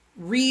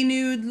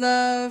 renewed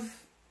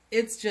love.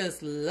 It's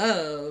just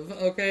love,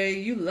 okay?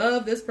 You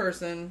love this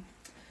person.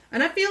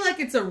 And I feel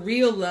like it's a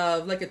real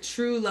love, like a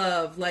true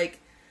love, like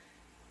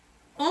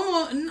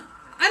almost...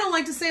 I don't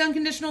like to say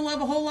unconditional love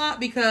a whole lot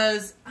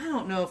because I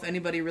don't know if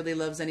anybody really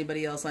loves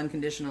anybody else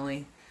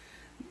unconditionally.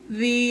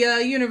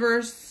 The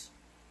universe,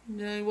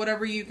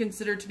 whatever you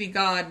consider to be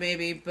God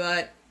maybe,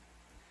 but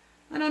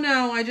I don't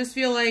know. I just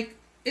feel like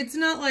it's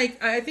not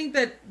like, I think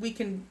that we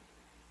can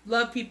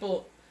love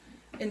people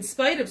in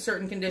spite of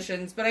certain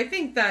conditions, but I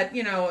think that,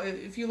 you know,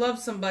 if you love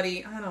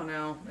somebody, I don't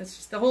know. It's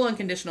just the whole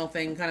unconditional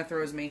thing kind of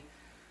throws me.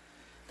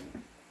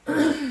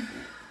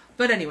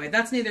 But anyway,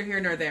 that's neither here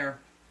nor there.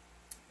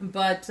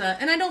 But,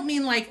 and I don't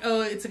mean like,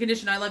 oh, it's a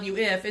condition, I love you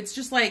if. It's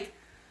just like,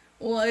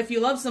 well, if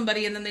you love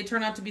somebody and then they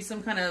turn out to be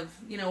some kind of,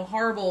 you know,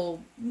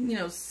 horrible, you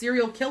know,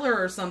 serial killer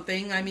or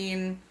something, I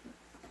mean,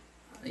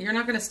 you're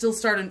not going to still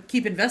start and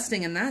keep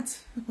investing in that.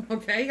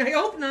 Okay? I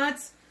hope not.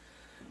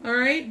 All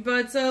right?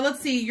 But let's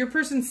see. Your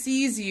person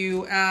sees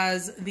you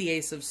as the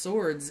Ace of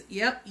Swords.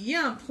 Yep.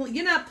 Yeah.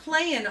 You're not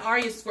playing, are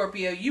you,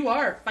 Scorpio? You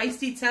are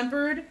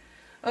feisty-tempered.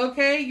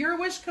 Okay, your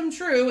wish come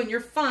true, and you're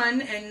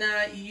fun, and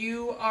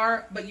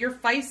but you're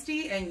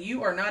feisty, and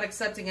you are not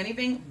accepting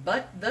anything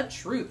but the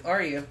truth,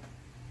 are you?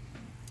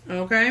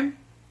 Okay,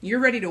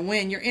 you're ready to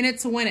win. You're in it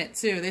to win it,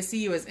 too. They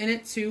see you as in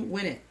it to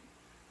win it,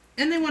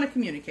 and they want to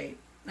communicate,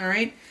 all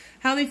right?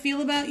 How they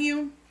feel about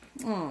you?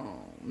 Oh,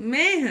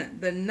 man,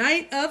 the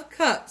Knight of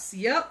Cups.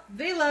 Yep,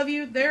 they love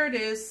you. There it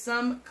is,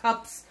 some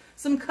cups,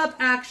 some cup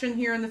action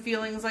here in the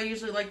feelings. I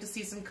usually like to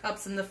see some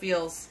cups in the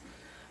feels.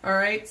 All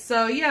right,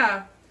 so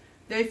yeah,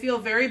 they feel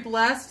very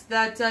blessed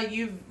that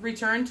you've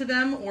returned to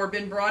them or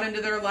been brought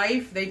into their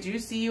life. They do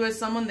see you as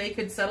someone they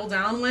could settle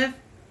down with.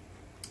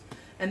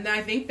 And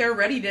I think they're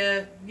ready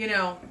to, you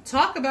know,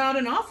 talk about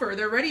an offer.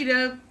 They're ready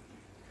to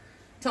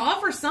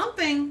offer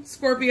something,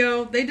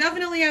 Scorpio. They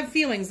definitely have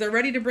feelings. They're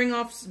ready to bring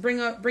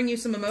you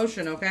some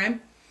emotion, okay?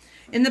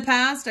 In the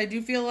past, I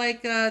do feel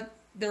like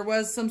there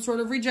was some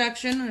sort of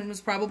rejection, and it was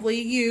probably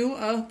you.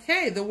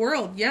 Okay, the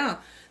World, yeah.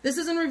 This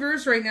is in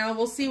reverse right now.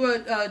 We'll see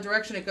what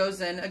direction it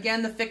goes in.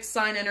 Again, the fixed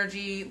sign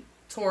energy,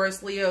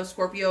 Taurus, Leo,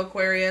 Scorpio,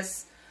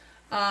 Aquarius.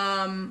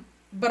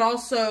 But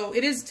also,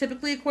 it is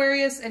typically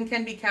Aquarius and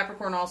can be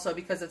Capricorn also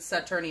because it's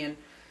Saturnian.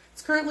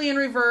 It's currently in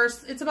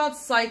reverse. It's about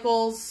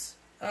cycles.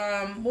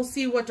 We'll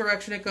see what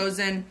direction it goes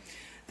in.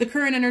 The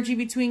current energy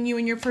between you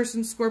and your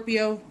person,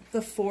 Scorpio,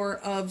 the Four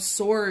of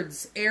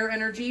Swords. Air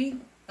energy,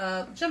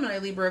 Gemini,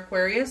 Libra,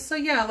 Aquarius. So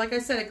yeah, like I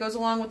said, it goes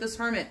along with this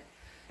Hermit.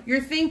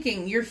 You're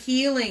thinking, you're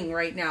healing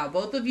right now.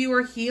 Both of you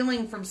are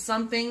healing from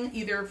something,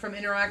 either from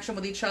interaction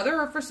with each other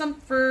or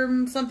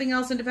from something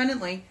else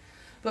independently.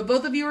 But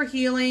both of you are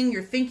healing.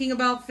 You're thinking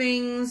about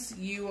things.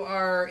 You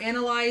are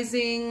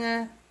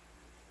analyzing,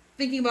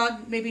 thinking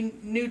about maybe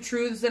new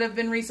truths that have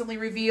been recently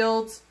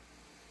revealed.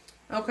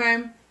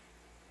 Okay.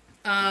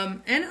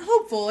 And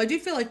hopeful. I do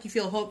feel like you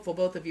feel hopeful,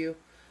 both of you.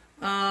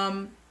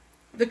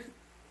 The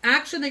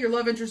action that your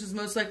love interest is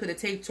most likely to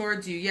take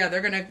towards you, yeah,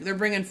 they're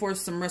bringing forth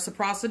some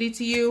reciprocity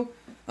to you.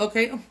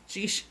 Okay. Oh,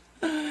 geez.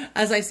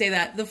 As I say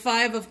that, the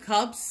Five of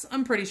Cups,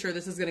 I'm pretty sure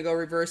this is going to go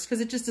reverse because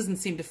it just doesn't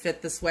seem to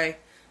fit this way.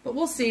 But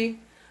we'll see.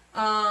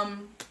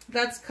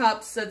 That's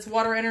Cups. That's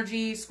water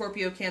energy,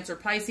 Scorpio, Cancer,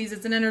 Pisces.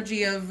 It's an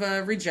energy of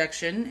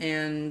rejection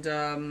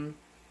and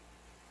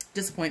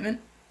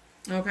disappointment.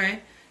 Okay.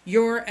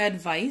 Your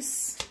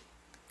advice,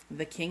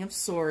 the King of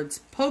Swords.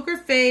 Poker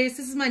face.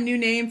 This is my new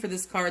name for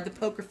this card, the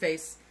Poker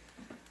Face.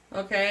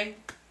 Okay.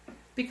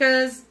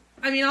 Because,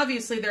 I mean,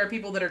 obviously there are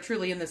people that are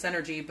truly in this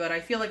energy, but I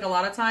feel like a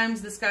lot of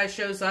times this guy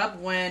shows up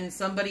when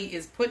somebody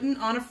is putting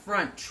on a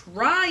front,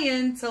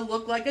 trying to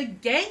look like a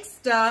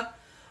gangsta.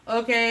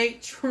 Okay,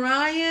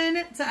 trying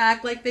to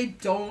act like they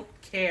don't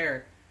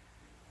care.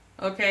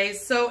 Okay,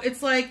 so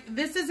it's like,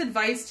 this is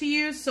advice to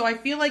you, so I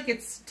feel like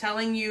it's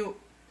telling you,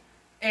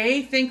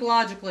 A, think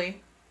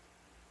logically.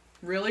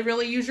 Really,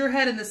 really use your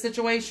head in this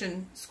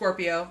situation,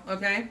 Scorpio,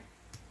 okay?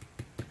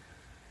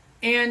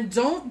 And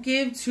don't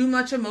give too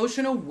much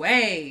emotion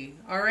away,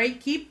 all right?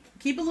 Keep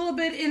a little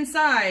bit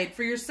inside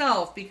for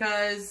yourself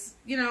because,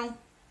 you know,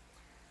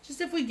 just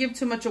if we give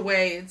too much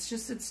away,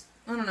 it's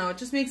I don't know, it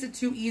just makes it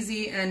too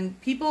easy, and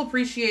people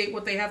appreciate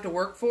what they have to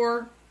work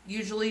for,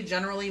 usually,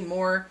 generally,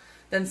 more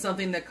than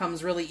something that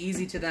comes really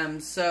easy to them.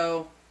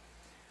 So,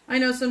 I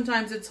know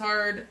sometimes it's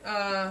hard,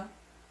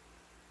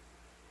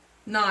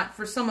 not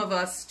for some of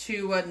us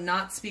to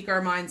not speak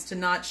our minds, to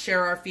not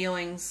share our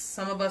feelings.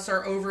 Some of us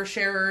are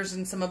oversharers,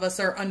 and some of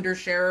us are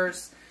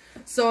undersharers.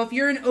 So, if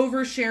you're an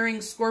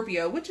oversharing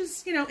Scorpio, which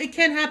is, you know, it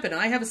can happen.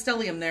 I have a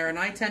stellium there, and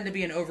I tend to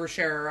be an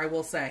oversharer, I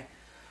will say.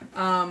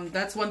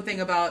 That's one thing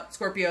about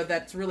Scorpio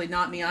that's really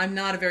not me. I'm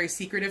not a very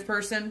secretive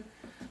person.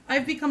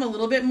 I've become a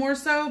little bit more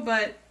so,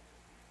 but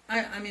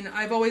I mean,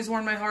 I've always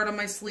worn my heart on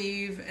my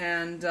sleeve,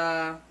 and,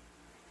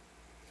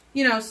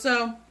 you know,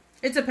 so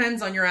it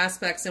depends on your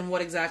aspects and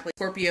what exactly.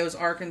 Scorpios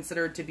are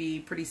considered to be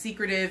pretty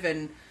secretive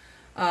and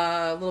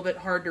a little bit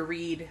hard to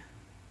read,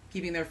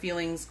 keeping their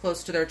feelings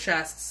close to their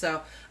chests.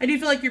 So I do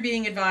feel like you're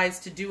being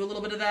advised to do a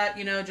little bit of that,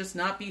 you know, just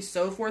not be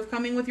so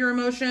forthcoming with your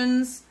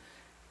emotions.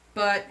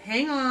 But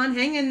hang on,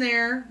 hang in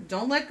there.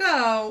 Don't let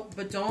go,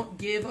 but don't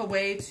give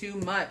away too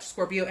much,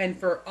 Scorpio. And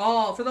for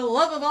the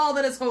love of all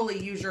that is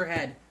holy, use your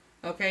head,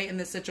 okay, in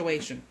this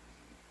situation.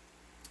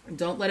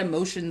 Don't let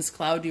emotions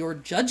cloud your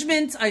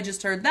judgment. I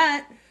just heard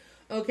that.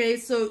 Okay,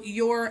 so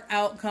your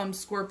outcome,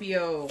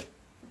 Scorpio,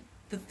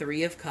 the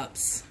Three of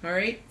Cups, all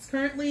right? It's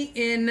currently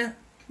in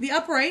the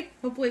upright.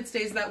 Hopefully it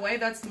stays that way.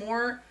 That's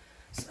more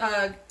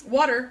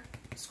water.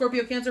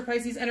 Scorpio, Cancer,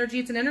 Pisces energy.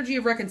 It's an energy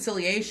of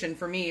reconciliation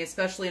for me,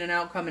 especially in an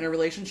outcome in a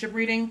relationship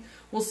reading.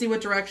 We'll see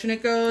what direction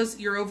it goes.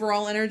 Your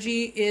overall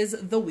energy is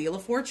the Wheel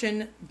of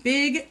Fortune.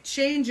 Big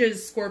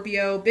changes,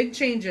 Scorpio. Big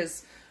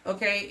changes.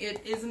 Okay,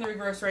 it is in the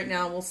reverse right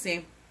now. We'll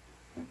see.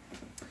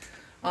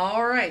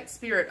 All right,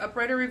 Spirit,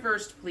 upright or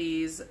reversed,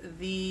 please.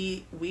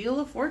 The Wheel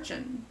of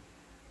Fortune.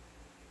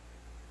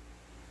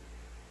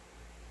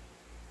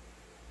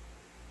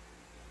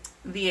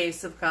 The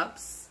Ace of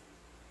Cups.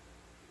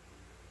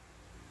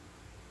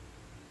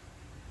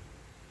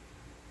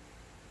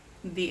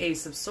 The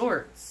Ace of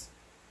Swords,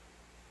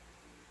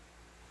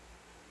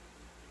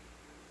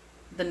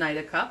 the Knight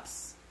of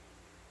Cups,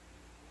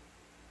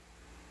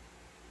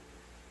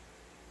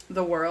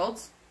 the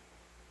World,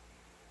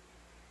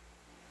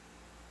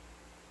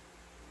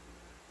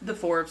 the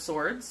Four of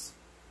Swords,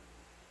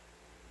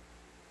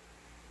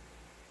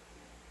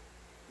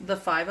 the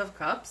Five of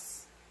Cups,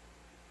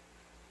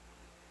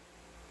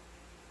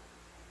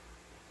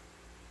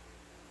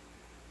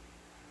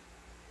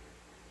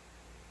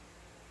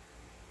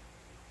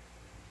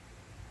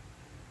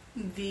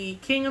 the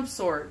King of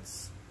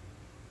Swords,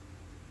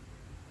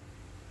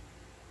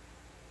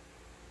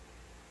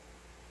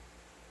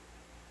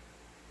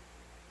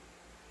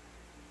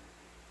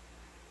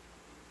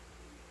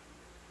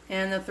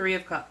 and the Three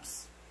of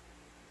Cups.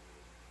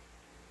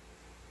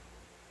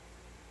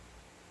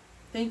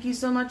 Thank you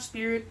so much,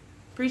 Spirit.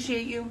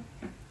 Appreciate you.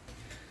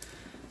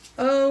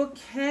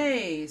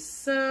 Okay,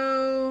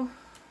 so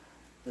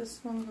this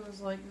one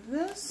goes like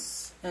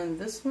this, and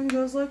this one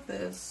goes like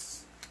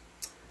this,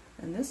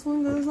 and this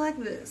one goes like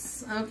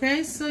this.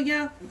 Okay, so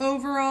yeah,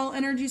 overall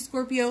energy,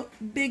 Scorpio,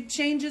 big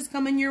changes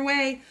coming your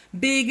way.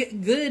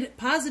 Big, good,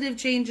 positive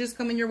changes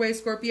coming your way,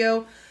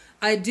 Scorpio.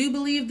 I do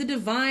believe the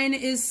divine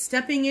is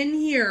stepping in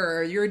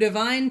here. Your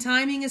divine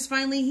timing is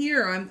finally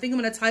here. I think I'm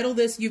going to title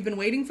this, You've Been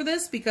Waiting for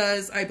This,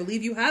 because I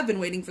believe you have been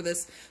waiting for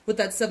this with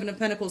that Seven of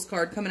Pentacles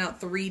card coming out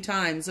 3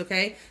 times,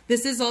 okay?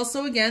 This is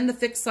also, again, the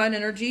fixed sign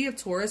energy of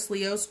Taurus,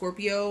 Leo,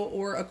 Scorpio,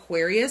 or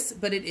Aquarius,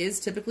 but it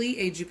is typically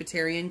a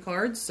Jupiterian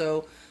card,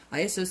 so I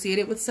associate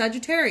it with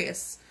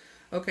Sagittarius.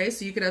 Okay,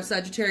 so you could have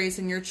Sagittarius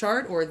in your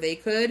chart, or they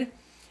could,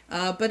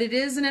 but it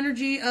is an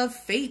energy of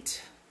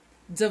fate.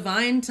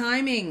 Divine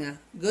timing,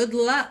 good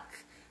luck,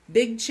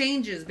 big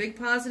changes, big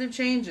positive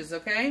changes,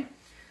 okay?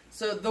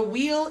 So the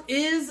wheel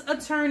is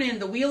a-turning.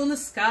 The wheel in the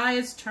sky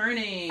is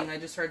turning. I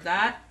just heard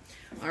that.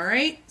 All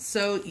right.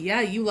 So,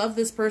 yeah, you love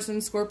this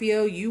person,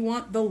 Scorpio. You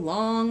want the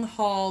long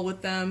haul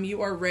with them.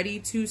 You are ready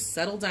to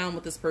settle down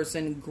with this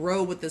person,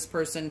 grow with this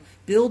person,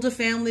 build a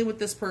family with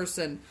this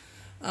person,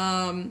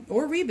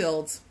 or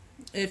rebuild.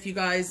 If you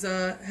guys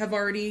have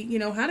already, you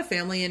know, had a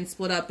family and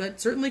split up,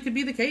 it certainly could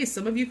be the case.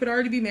 Some of you could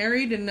already be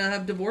married and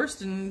have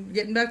divorced and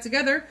getting back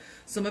together.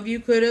 Some of you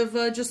could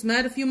have just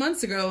met a few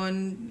months ago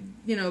and,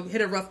 you know,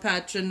 hit a rough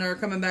patch and are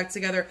coming back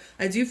together.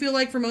 I do feel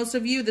like for most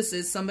of you, this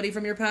is somebody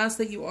from your past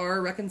that you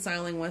are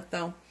reconciling with,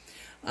 though.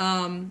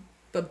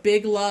 But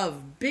big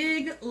love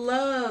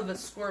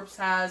Scorps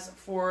has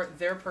for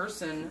their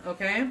person,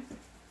 okay?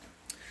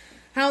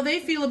 How they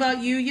feel about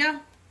you, yeah.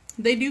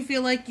 They do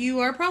feel like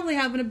you are probably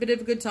having a bit of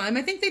a good time.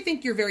 I think they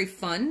think you're very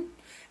fun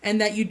and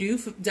that you do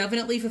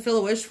definitely fulfill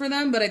a wish for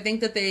them, but I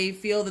think that they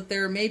feel that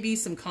there may be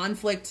some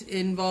conflict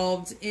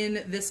involved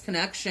in this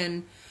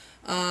connection.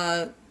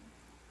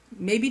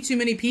 Maybe too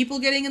many people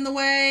getting in the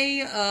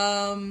way.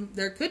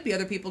 There could be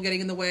other people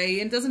getting in the way.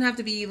 It doesn't have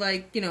to be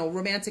like, you know,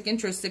 romantic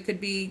interest. It could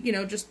be, you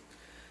know, just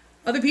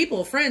other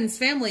people, friends,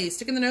 family,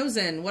 sticking the nose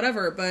in,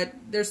 whatever. But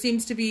there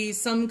seems to be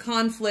some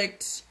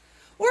conflict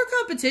or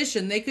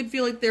competition. They could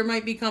feel like there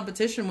might be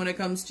competition when it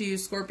comes to you,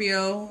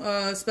 Scorpio,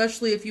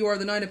 especially if you are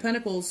the Nine of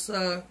Pentacles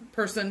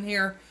person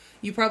here.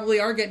 You probably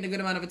are getting a good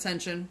amount of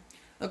attention.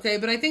 Okay,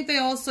 but I think they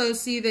also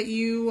see that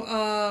you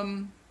are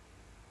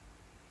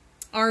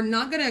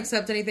not going to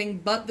accept anything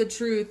but the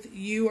truth.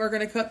 You are going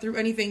to cut through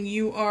anything.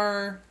 You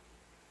are...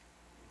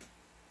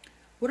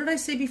 What did I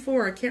say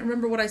before? I can't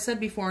remember what I said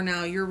before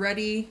now. You're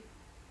ready.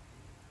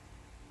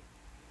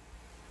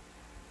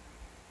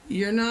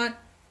 You're not...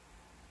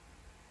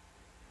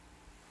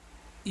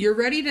 You're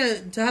ready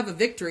to have a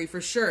victory for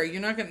sure.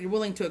 You're not you're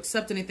willing to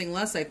accept anything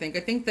less, I think.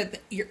 I think that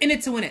you're in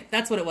it to win it.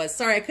 That's what it was.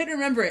 Sorry, I couldn't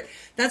remember it.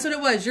 That's what it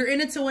was. You're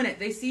in it to win it.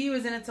 They see you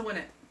as in it to win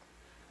it.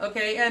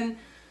 Okay, and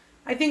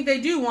I think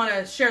they do want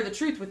to share the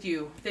truth with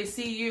you. They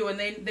see you and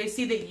they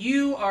see that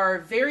you are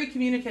very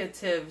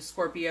communicative,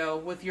 Scorpio,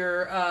 with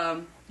your,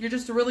 you're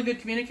just a really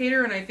good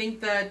communicator, and I think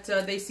that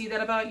they see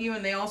that about you,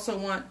 and they also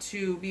want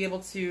to be able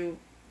to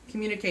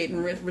communicate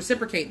and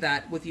reciprocate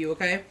that with you,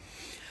 okay?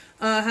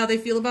 How they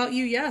feel about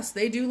you, yes,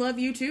 they do love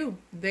you too.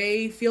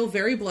 They feel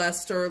very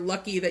blessed or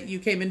lucky that you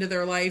came into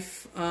their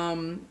life,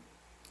 and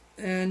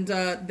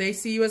they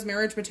see you as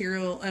marriage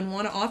material and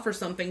want to offer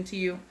something to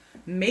you.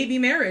 Maybe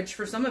marriage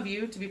for some of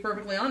you, to be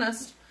perfectly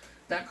honest.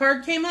 That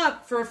card came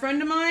up for a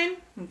friend of mine,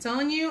 I'm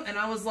telling you, and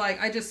I was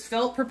like, I just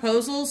felt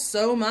proposals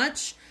so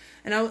much.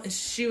 And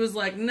she was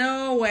like,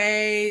 no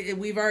way,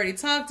 we've already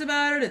talked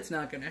about it, it's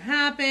not going to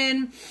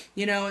happen,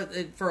 you know,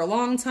 for a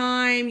long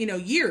time, you know,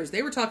 years.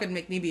 They were talking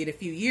maybe in a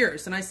few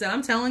years. And I said,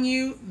 I'm telling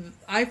you,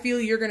 I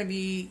feel you're going to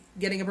be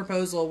getting a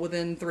proposal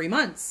within 3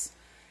 months.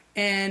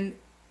 And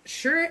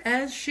sure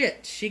as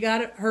shit, she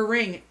got her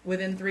ring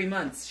within 3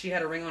 months. She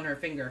had a ring on her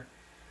finger.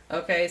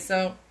 Okay,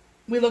 so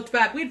we looked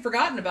back. We'd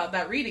forgotten about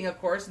that reading,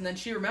 of course, and then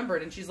she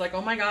remembered, and she's like,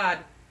 oh my God,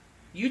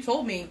 you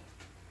told me.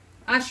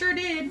 I sure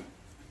did.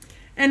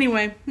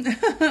 Anyway,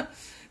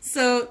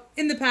 so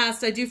in the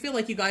past, I do feel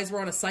like you guys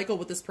were on a cycle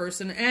with this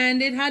person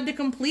and it had to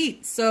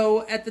complete.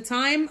 So at the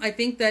time, I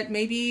think that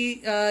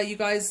maybe you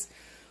guys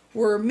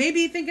were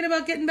maybe thinking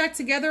about getting back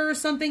together or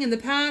something in the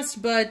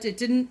past, but it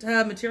didn't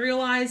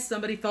materialize.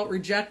 Somebody felt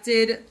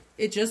rejected.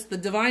 It just, the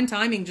divine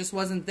timing just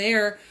wasn't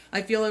there.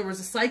 I feel there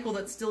was a cycle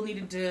that still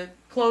needed to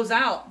close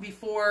out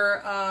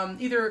before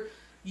either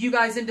you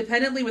guys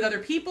independently with other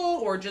people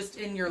or just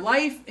in your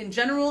life in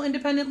general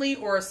independently,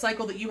 or a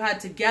cycle that you had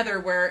together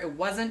where it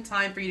wasn't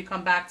time for you to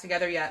come back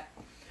together yet.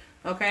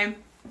 Okay?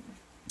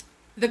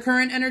 The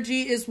current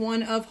energy is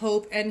one of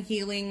hope and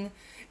healing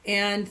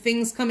and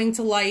things coming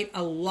to light.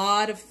 A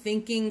lot of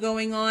thinking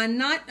going on.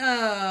 Not,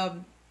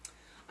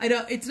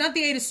 it's not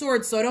the Eight of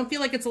Swords, so I don't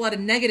feel like it's a lot of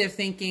negative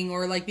thinking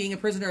or like being a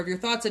prisoner of your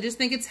thoughts. I just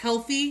think it's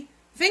healthy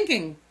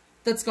thinking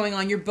that's going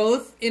on. You're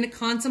both in a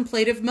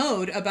contemplative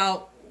mode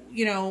about,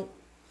 you know,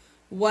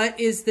 what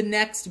is the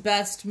next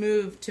best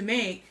move to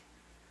make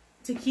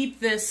to keep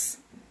this,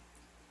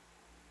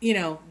 you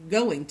know,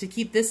 going, to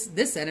keep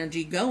this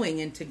energy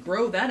going and to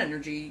grow that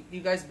energy.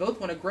 You guys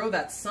both want to grow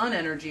that sun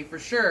energy for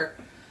sure.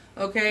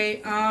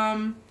 Okay.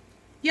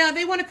 Yeah,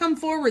 they want to come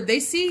forward. They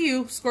see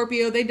you,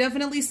 Scorpio. They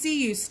definitely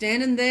see you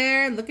standing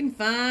there looking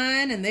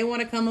fine, and they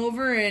want to come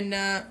over and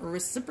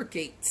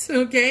reciprocate,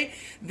 okay?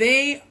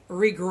 They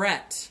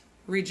regret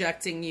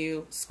rejecting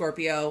you,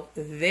 Scorpio.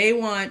 They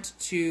want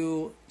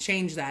to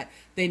change that.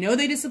 They know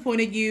they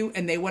disappointed you,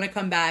 and they want to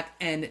come back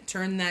and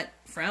turn that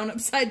frown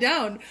upside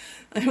down.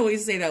 I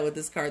always say that with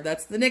this card.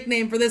 That's the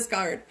nickname for this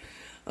card.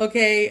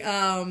 Okay,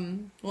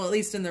 well, at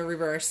least in the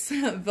reverse.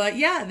 But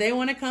yeah, they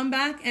want to come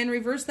back and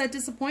reverse that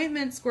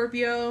disappointment,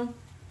 Scorpio.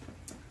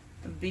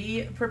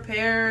 Be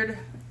prepared.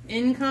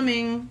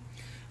 Incoming.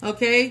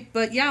 Okay,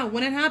 but yeah,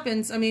 when it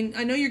happens, I mean,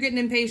 I know you're getting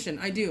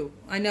impatient. I do.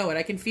 I know it.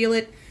 I can feel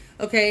it.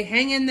 Okay,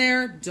 hang in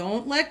there.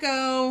 Don't let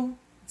go.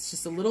 It's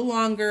just a little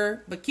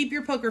longer, but keep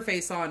your poker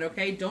face on,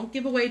 okay? Don't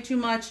give away too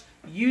much.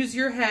 Use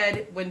your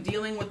head when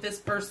dealing with this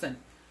person,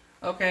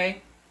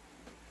 okay?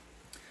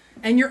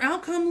 And your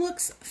outcome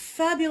looks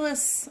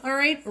fabulous, all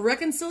right?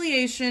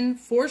 Reconciliation,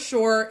 for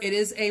sure. It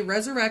is a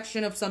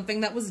resurrection of something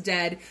that was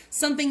dead,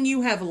 something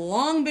you have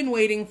long been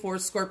waiting for,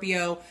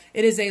 Scorpio.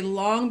 It is a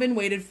long been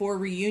waited for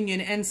reunion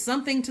and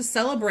something to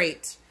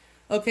celebrate,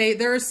 okay?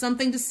 There is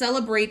something to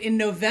celebrate in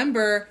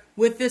November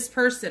with this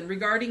person,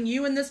 regarding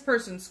you and this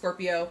person,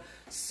 Scorpio.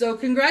 So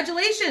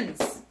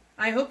congratulations.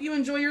 I hope you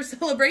enjoy your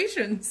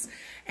celebrations.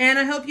 And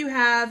I hope you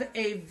have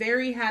a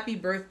very happy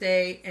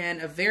birthday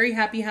and a very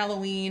happy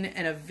Halloween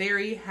and a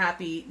very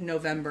happy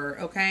November,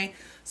 okay?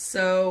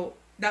 So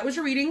that was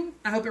your reading.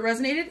 I hope it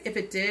resonated. If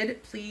it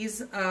did,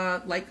 please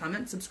like,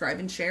 comment, subscribe,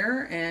 and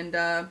share.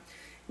 And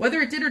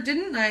whether it did or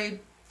didn't, I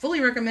fully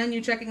recommend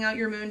you checking out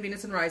your moon,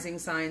 Venus, and rising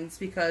signs,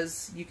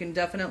 because you can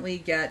definitely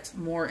get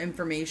more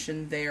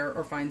information there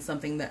or find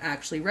something that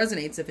actually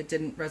resonates if it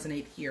didn't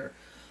resonate here.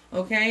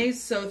 Okay,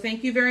 so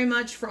thank you very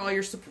much for all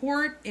your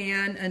support,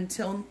 and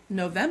until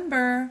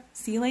November,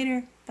 see you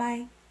later.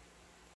 Bye.